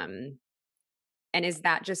 And is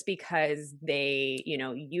that just because they,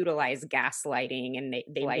 utilize gaslighting and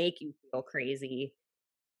they make you feel crazy?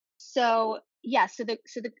 So, yeah. So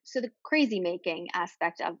the crazy making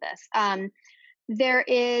aspect of this. there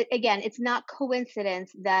is, again, it's not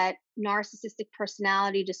coincidence that narcissistic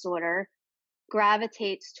personality disorder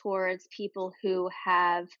gravitates towards people who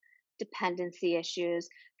have dependency issues,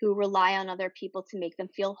 who rely on other people to make them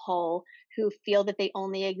feel whole, who feel that they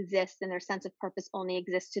only exist and their sense of purpose only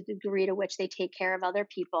exists to the degree to which they take care of other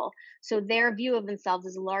people. So their view of themselves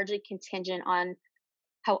is largely contingent on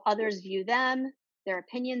how others view them, their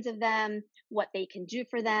opinions of them, what they can do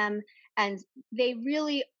for them. And they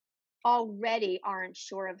really already aren't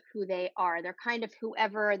sure of who they are. They're kind of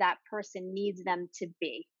whoever that person needs them to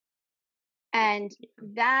be. And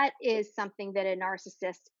that is something that a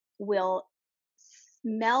narcissist will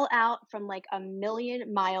smell out from like a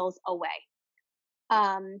million miles away.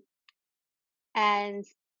 And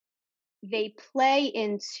they play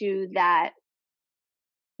into that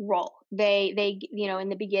role. They, in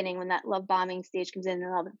the beginning when that love bombing stage comes in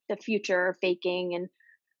and all the future faking and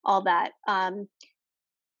all that.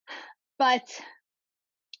 But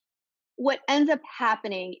what ends up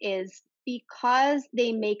happening is because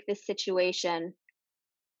they make this situation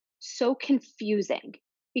so confusing,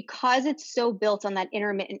 because it's so built on that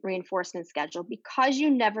intermittent reinforcement schedule, because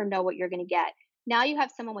you never know what you're going to get. Now you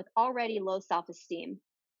have someone with already low self-esteem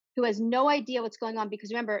who has no idea what's going on,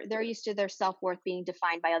 because remember, they're used to their self-worth being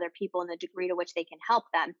defined by other people and the degree to which they can help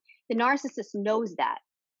them. The narcissist knows that.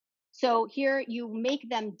 So here you make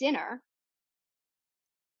them dinner,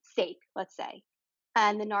 steak, let's say,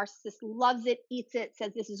 and the narcissist loves it, eats it,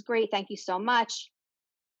 says, "This is great, thank you so much."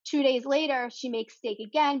 2 days later, she makes steak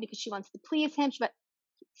again because she wants to please him. But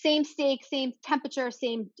same steak, same temperature,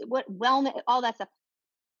 same wellness, all that stuff.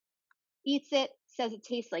 Eats it, says it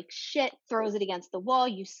tastes like shit, throws it against the wall.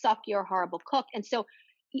 "You suck, you're a horrible cook." And so,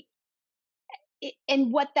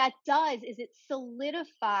 and what that does is it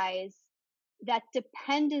solidifies that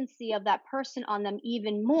dependency of that person on them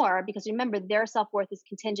even more, because remember, their self-worth is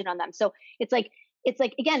contingent on them. So it's like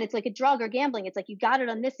again, it's like a drug or gambling. It's like, you got it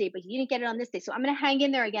on this day, but you didn't get it on this day, so I'm going to hang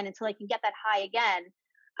in there again until I can get that high again.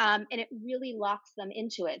 And it really locks them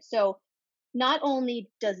into it. So not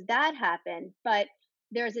only does that happen, but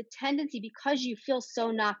there's a tendency, because you feel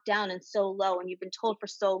so knocked down and so low, and you've been told for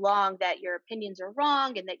so long that your opinions are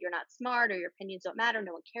wrong and that you're not smart or your opinions don't matter,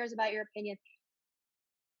 no one cares about your opinion,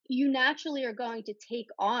 you naturally are going to take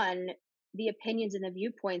on the opinions and the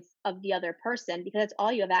viewpoints of the other person, because that's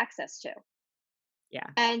all you have access to. Yeah.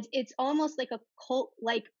 And it's almost like a cult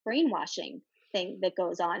like brainwashing thing that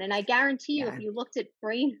goes on. And I guarantee you, if you looked at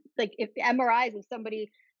if MRIs of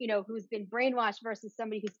somebody, who's been brainwashed versus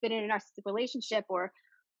somebody who's been in a narcissistic relationship, or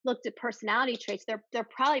looked at personality traits, they're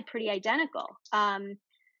probably pretty identical.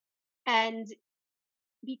 And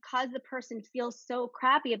because the person feels so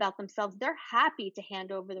crappy about themselves, they're happy to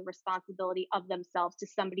hand over the responsibility of themselves to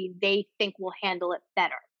somebody they think will handle it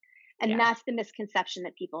better. And that's the misconception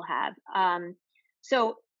that people have.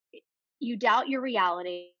 So you doubt your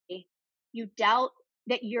reality. You doubt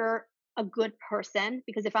that you're a good person,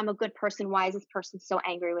 because if I'm a good person, why is this person so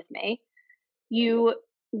angry with me? You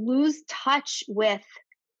lose touch with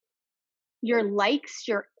your likes,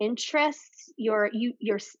 your interests, your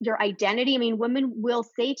identity. I mean, women will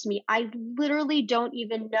say to me, "I literally don't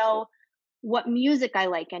even know what music I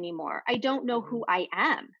like anymore. I don't know who I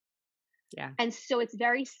am." Yeah. And so it's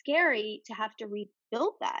very scary to have to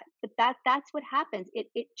rebuild that. But that's what happens.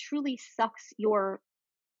 It truly sucks your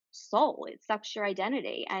soul. It sucks your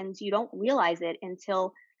identity, and you don't realize it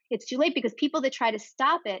until it's too late, because people that try to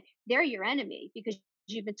stop it, they're your enemy, because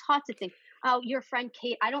you've been taught to think, "Oh, your friend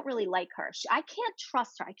Kate, I don't really like her. I can't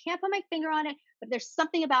trust her. I can't put my finger on it, but there's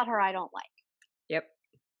something about her I don't like." Yep.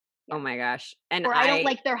 Oh my gosh. And or I don't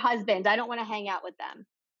like their husband. I don't want to hang out with them.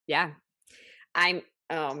 Yeah.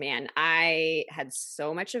 Oh man, I had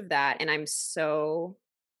so much of that. And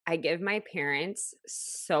I give my parents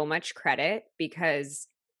so much credit, because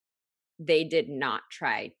they didn't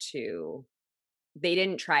try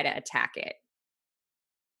to attack it.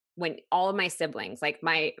 When all of my siblings, like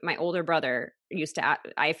my older brother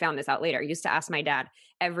I found this out later, used to ask my dad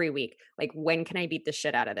every week, like, "When can I beat the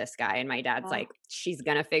shit out of this guy?" And my dad's like, "She's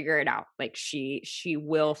going to figure it out. Like she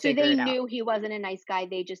will figure it out." So they knew he wasn't a nice guy.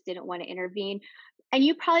 They just didn't want to intervene. And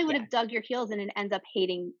you probably would have dug your heels in and ends up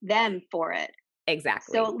hating them for it.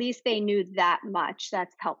 Exactly. So at least they knew that much.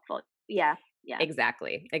 That's helpful. Yeah. Yeah.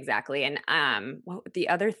 Exactly. And the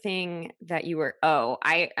other thing that you were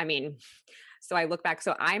I mean, so I look back.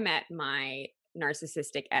 So I met my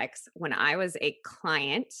narcissistic ex when I was a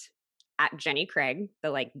client at Jenny Craig,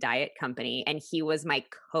 the like diet company, and he was my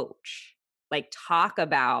coach. Like, talk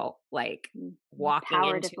about like walking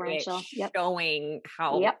Power into differential. it, showing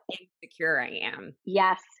how insecure I am.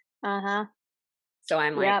 Yes. So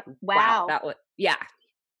I'm like, wow, that was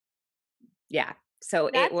Yeah. So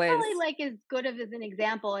it That's was, probably like as good of as an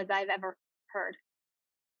example as I've ever heard.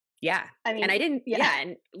 yeah. I And I mean, didn't, yeah, yeah.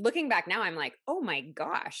 And looking back now, I'm like, oh my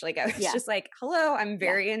gosh. Like I was yeah, just like, hello, I'm yeah,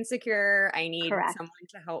 very insecure. I need correct, someone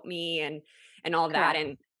to help me and all that.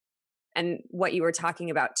 correct. And what you were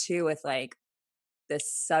talking about too, with like the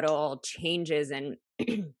subtle changes. And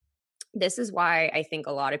this is why I think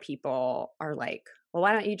a lot of people are like, well,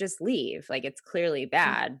 why don't you just leave? Like it's clearly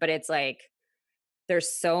bad, but it's like,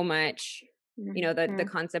 there's so much, the Mm-hmm.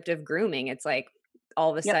 concept of grooming. It's like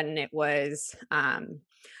all of a Yep. sudden it was,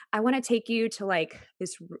 I want to take you to like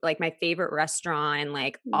this, like my favorite restaurant, and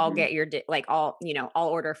like I'll Mm-hmm. get your like I'll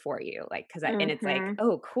order for you, like and it's like, Mm-hmm.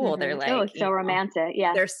 oh cool, they're Mm-hmm. Oh, like, it's so romantic.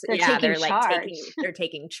 Yeah, they're yeah, taking they're like charge. they're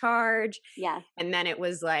taking charge. Yes. And then it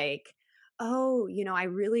was like, oh, I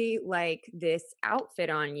really like this outfit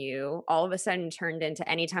on you. All of a sudden turned into,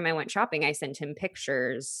 anytime I went shopping, I sent him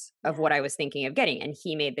pictures of Yes. what I was thinking of getting, and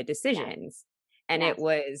he made the Yes. decisions. And Yes. it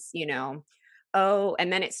was, oh,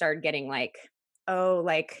 and then it started getting like, oh,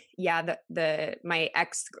 like, yeah, my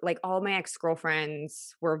ex, like all my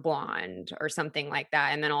ex-girlfriends were blonde or something like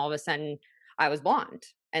that. And then all of a sudden I was blonde.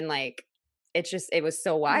 And like, it was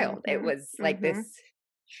so wild. It Mm-hmm. was like Mm-hmm. this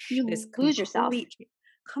You lose yourself.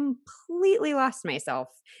 completely lost myself.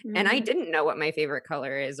 And I Mm-hmm. didn't know what my favorite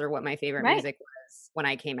color is or what my favorite Right. music was when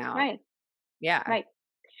I came out. Right. Yeah. Right.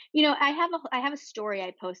 I have a story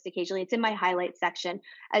I post occasionally. It's in my highlight section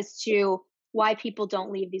as to why people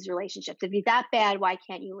don't leave these relationships. If you're that bad, why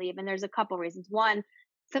can't you leave? And there's a couple reasons. One,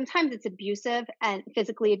 sometimes it's abusive and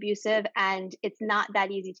physically abusive, and it's not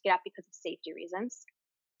that easy to get out because of safety reasons.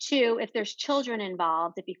 Two, if there's children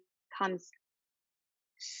involved, it becomes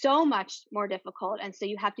so much more difficult. And so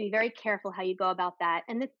you have to be very careful how you go about that.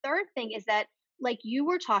 And the third thing is that, like you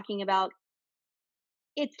were talking about,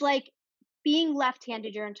 it's like being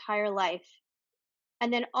left-handed your entire life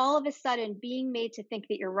and then all of a sudden being made to think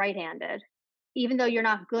that you're right-handed even though you're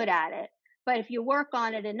not good at it. But if you work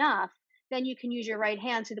on it enough, then you can use your right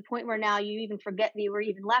hand to the point where now you even forget that you were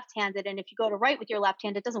even left-handed, and if you go to right with your left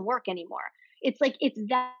hand, it doesn't work anymore. It's like it's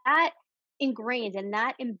that ingrained and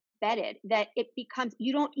that embedded that it becomes,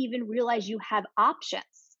 you don't even realize you have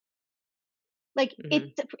options. Like Hmm.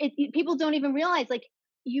 people don't even realize like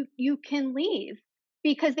you can leave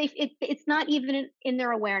because it's not even in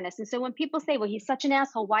their awareness. And so when people say, "Well, he's such an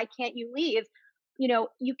asshole, why can't you leave?"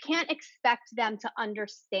 You can't expect them to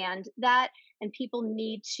understand that, and people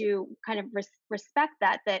need to kind of respect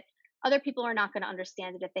that other people are not going to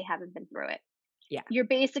understand it if they haven't been through it. Yeah. You're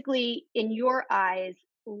basically, in your eyes,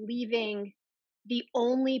 leaving the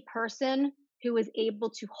only person who is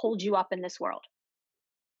able to hold you up in this world,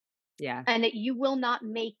 Yeah. and that you will not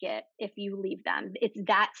make it if you leave them. It's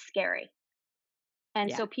that scary.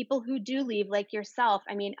 And Yeah. so people who do leave, like yourself,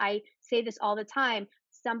 I mean, I say this all the time,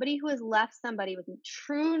 somebody who has left somebody with a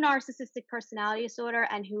true narcissistic personality disorder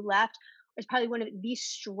and who left is probably one of the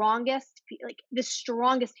strongest, like the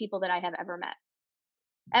strongest people that I have ever met.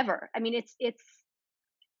 Ever. I mean, it's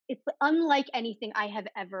unlike anything I have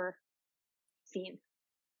ever seen.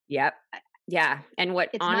 Yep. Yeah. And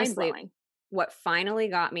It's mind blowing. what finally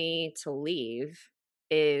got me to leave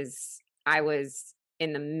is I was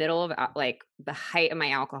in the middle of like the height of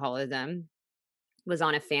my alcoholism, was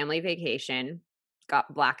on a family vacation,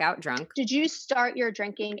 got blackout drunk Did you start your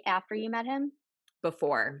drinking after you met him?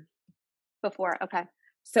 before. Before? Okay.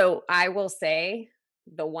 So I will say,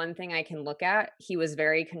 the one thing I can look at, he was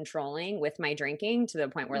very controlling with my drinking, to the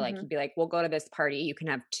point where like Hmm. he'd be like, we'll go to this party, you can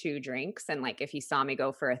have 2 drinks. And like if he saw me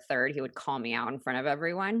go for a third, he would call me out in front of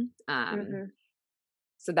everyone. Hmm.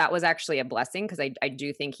 So that was actually a blessing, because I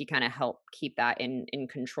do think he kind of helped keep that in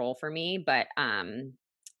control for me. But In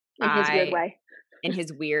his weird I way. in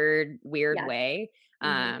his weird Yes. way.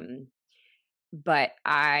 Hmm. But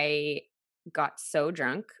I got so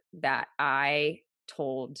drunk that I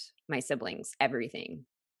told my siblings everything.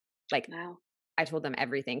 Like Wow. I told them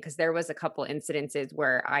everything, because there was a couple incidences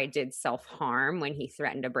where I did self-harm when he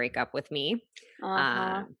threatened to break up with me.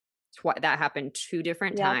 Uh-huh. That happened 2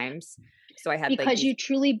 different Yep. times. So I had like Because these, you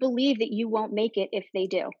truly believe that you won't make it if they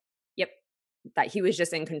do. yep, that he was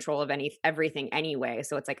just in control of everything anyway.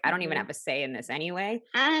 So it's like, I don't even Hmm. have a say in this anyway.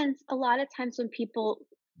 And a lot of times when people,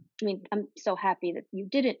 I mean, I'm so happy that you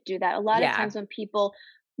didn't do that. A lot of Yeah. times when people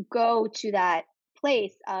go to that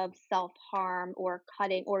place of self-harm or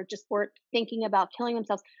cutting or thinking about killing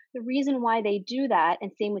themselves, the reason why they do that,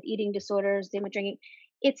 and same with eating disorders, same with drinking,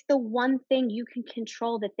 it's the one thing you can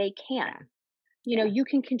control that they can't. Yeah. Yeah. You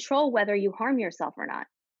can control whether you harm yourself or not.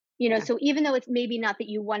 Yeah. So even though it's maybe not that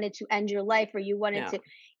you wanted to end your life or you wanted No. to,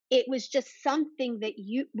 it was just something that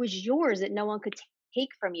you was yours that no one could take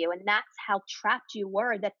from you. And that's how trapped you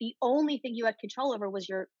were, that the only thing you had control over was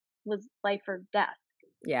life or death.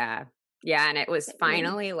 Yeah. Yeah. And it was Mm.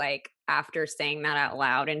 finally like after saying that out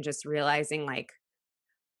loud and just realizing like,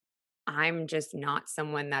 I'm just not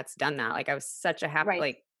someone that's done that. Like I was Right. such a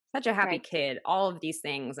happy Right. kid, all of these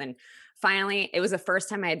things. And finally, it was the first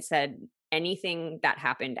time I had said anything that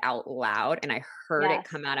happened out loud and I heard it Yes.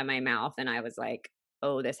 come out of my mouth and I was like,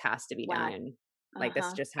 "Oh, this has to be Wow. done. Like this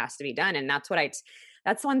Uh-huh. just has to be done." And that's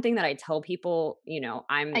one thing that I tell people,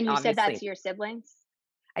 I'm And you said that obviously to your siblings?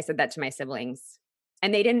 I said that to my siblings.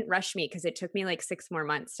 And they didn't rush me because it took me like 6 more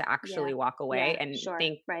months to Yeah. actually walk away, Yeah. and Sure.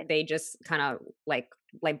 think Right. they just kinda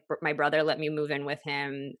my brother let me move in with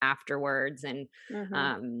him afterwards, and, Mm-hmm.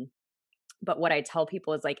 um but what I tell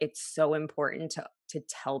people is, like, it's so important to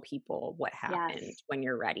tell people what happened Yes. when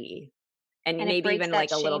you're ready, and And it maybe breaks even, that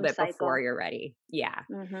like, a little shame bit before cycle. you're ready. Yeah,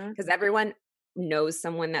 Mm-hmm. because everyone knows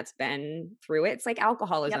someone that's been through it. It's like Yep.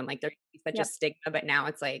 alcoholism, like, there's such a Yep. stigma, but now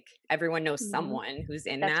it's like everyone knows Mm-hmm. someone who's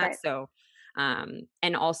in That's that, right. so,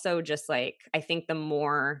 and also just, like, I think the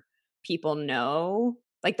more people know,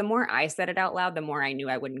 like, the more I said it out loud, the more I knew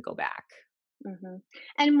I wouldn't go back. Mm-hmm.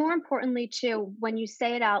 And more importantly, too, when you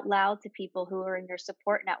say it out loud to people who are in your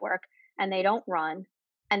support network and they don't run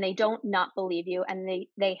and they don't not believe you and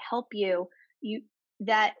they help you, you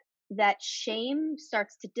that that shame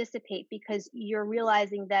starts to dissipate because you're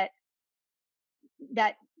realizing that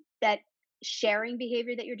that sharing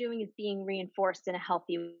behavior that you're doing is being reinforced in a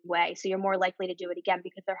healthy way. So you're more likely to do it again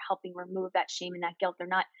because they're helping remove that shame and that guilt. They're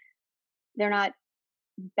not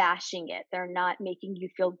bashing it. They're not making you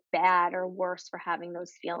feel bad or worse for having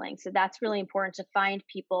those feelings. So that's really important, to find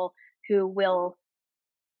people who will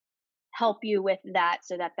help you with that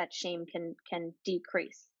so that that shame can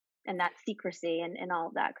decrease, and that secrecy and all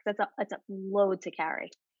of that, because that's a load to carry.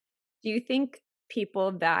 Do you think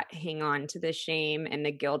people that hang on to the shame and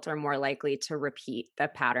the guilt are more likely to repeat the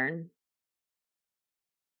pattern?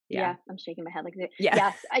 Yeah. Yeah, I'm shaking my head like that. Yeah.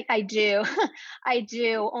 Yes, I do. I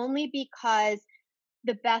do, only because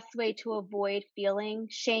the best way to avoid feeling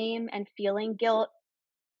shame and feeling guilt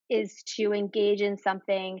is to engage in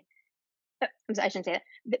something. I shouldn't say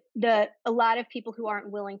that. A lot of people who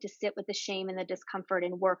aren't willing to sit with the shame and the discomfort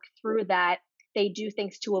and work through that, they do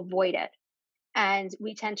things to avoid it. And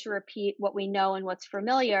we tend to repeat what we know and what's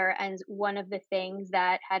familiar. And one of the things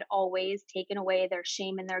that had always taken away their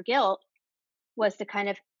shame and their guilt was to kind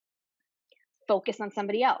of focus on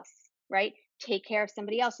somebody else, right? Take care of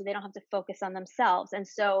somebody else so they don't have to focus on themselves. And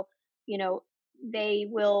so, you know, they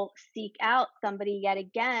will seek out somebody yet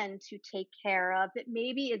again to take care of that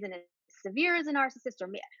maybe isn't as severe as a narcissist,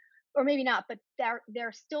 or maybe not, but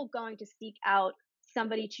they're still going to seek out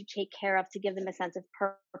somebody to take care of, to give them a sense of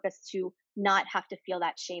purpose, to not have to feel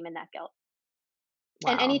that shame and that guilt.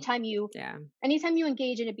 And Wow. Yeah. anytime you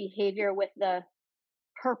engage in a behavior with the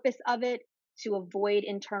purpose of it to avoid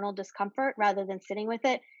internal discomfort rather than sitting with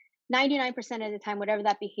it, 99% of the time, whatever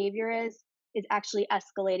that behavior is actually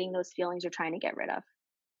escalating those feelings you're trying to get rid of.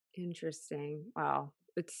 Interesting. Wow.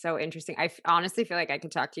 It's so interesting. Honestly feel like I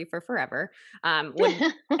could talk to you for forever.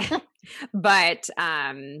 Would but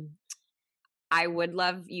I would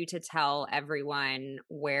love you to tell everyone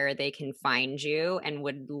where they can find you, and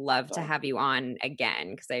would love to Sure. have you on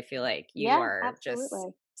again because I feel like you Yeah, are just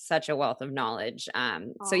absolutely. such a wealth of knowledge. So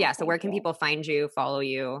Oh, yeah, so thank where can you. people find you, follow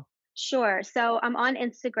you? Sure. So I'm on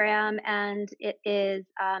Instagram, and it is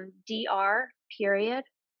dr period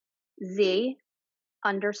z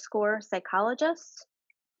underscore psychologist.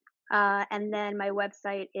 And then my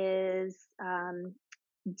website is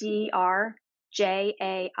DrJaimezUckerman.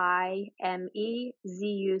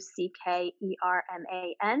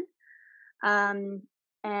 Um,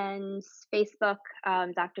 and Facebook,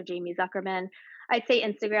 Dr. Jamie Zuckerman. I'd say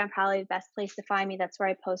Instagram probably the best place to find me. That's where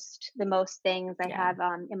I post the most things. I Yeah. have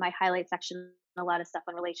in my highlight section a lot of stuff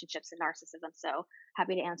on relationships and narcissism. So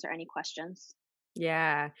happy to answer any questions.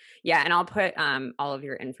 Yeah. Yeah, and I'll put all of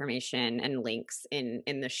your information and links in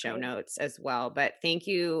the show Great. notes as well. But thank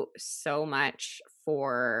you so much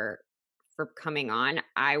for coming on.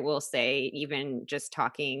 I will say, even just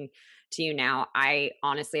talking to you now, I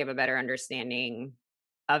honestly have a better understanding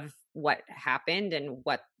of what happened and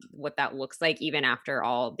what that looks like, even after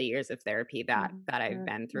all the years of therapy that I've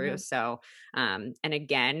been through. Mm-hmm. So and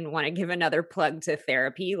again, want to give another plug to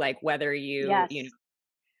therapy, like whether Yes.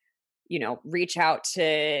 reach out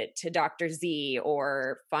to Dr. Z,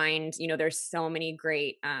 or find, there's so many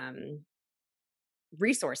great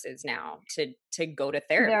resources now to go to There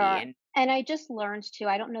therapy. are. And And I just learned too,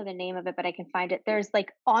 I don't know the name of it, but I can find it. There's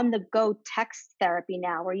like on the go text therapy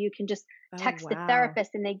now, where you can just oh text the wow.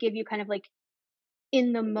 therapist and they give you kind of like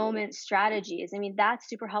in the moment strategies. I mean, that's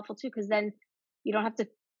super helpful too, because then you don't have to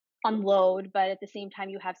unload, but at the same time,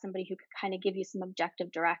 you have somebody who could kind of give you some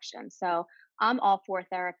objective direction. So I'm all for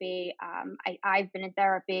therapy. I've been in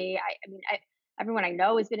therapy. Everyone I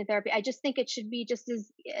know has been in therapy. I just think it should be just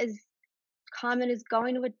as common as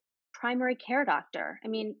going to a primary care doctor. I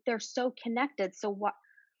mean, they're so connected. So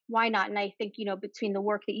why not? And I think, between the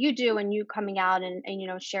work that you do and you coming out and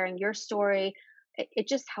sharing your story, it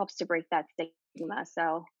just helps to break that stigma.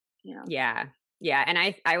 So, Yeah. Yeah. And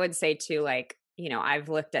I would say too, like, I've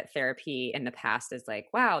looked at therapy in the past as like,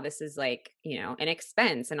 wow, this is like, an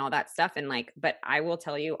expense and all that stuff. And like, but I will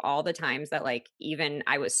tell you all the times that like, even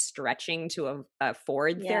I was stretching to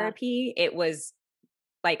afford therapy, it was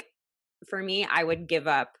like, for me, I would give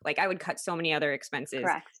up, like I would cut so many other expenses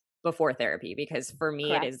before therapy, because for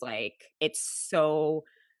me, it is like, it's so,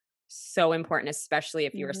 so important, especially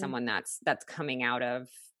if you're someone that's coming out of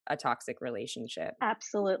a toxic relationship.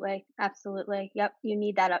 Absolutely. Absolutely. Yep. You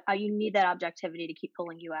need that objectivity to keep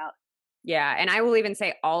pulling you out. Yeah. And I will even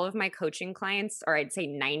say all of my coaching clients, or I'd say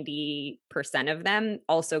 90% of them,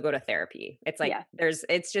 also go to therapy. It's like,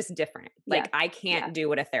 it's just different. Like I can't do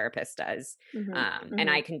what a therapist does. And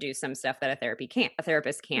I can do some stuff that a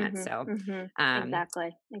therapist can't. So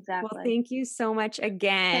exactly. Well, thank you so much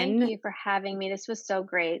again. Thank you for having me. This was so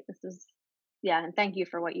great. And thank you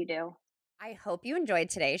for what you do. I hope you enjoyed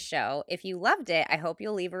today's show. If you loved it, I hope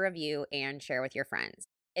you'll leave a review and share with your friends.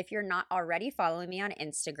 If you're not already following me on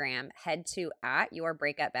Instagram, head to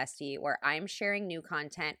 @YourBreakupBestie, where I'm sharing new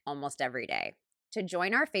content almost every day. To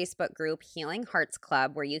join our Facebook group, Healing Hearts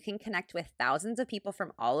Club, where you can connect with thousands of people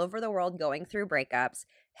from all over the world going through breakups,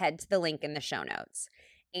 head to the link in the show notes.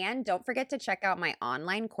 And don't forget to check out my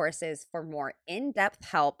online courses for more in-depth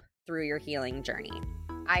help through your healing journey.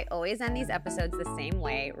 I always end these episodes the same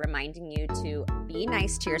way, reminding you to be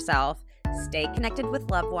nice to yourself, stay connected with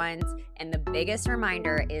loved ones, and the biggest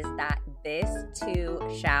reminder is that this too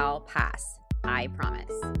shall pass. I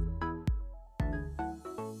promise.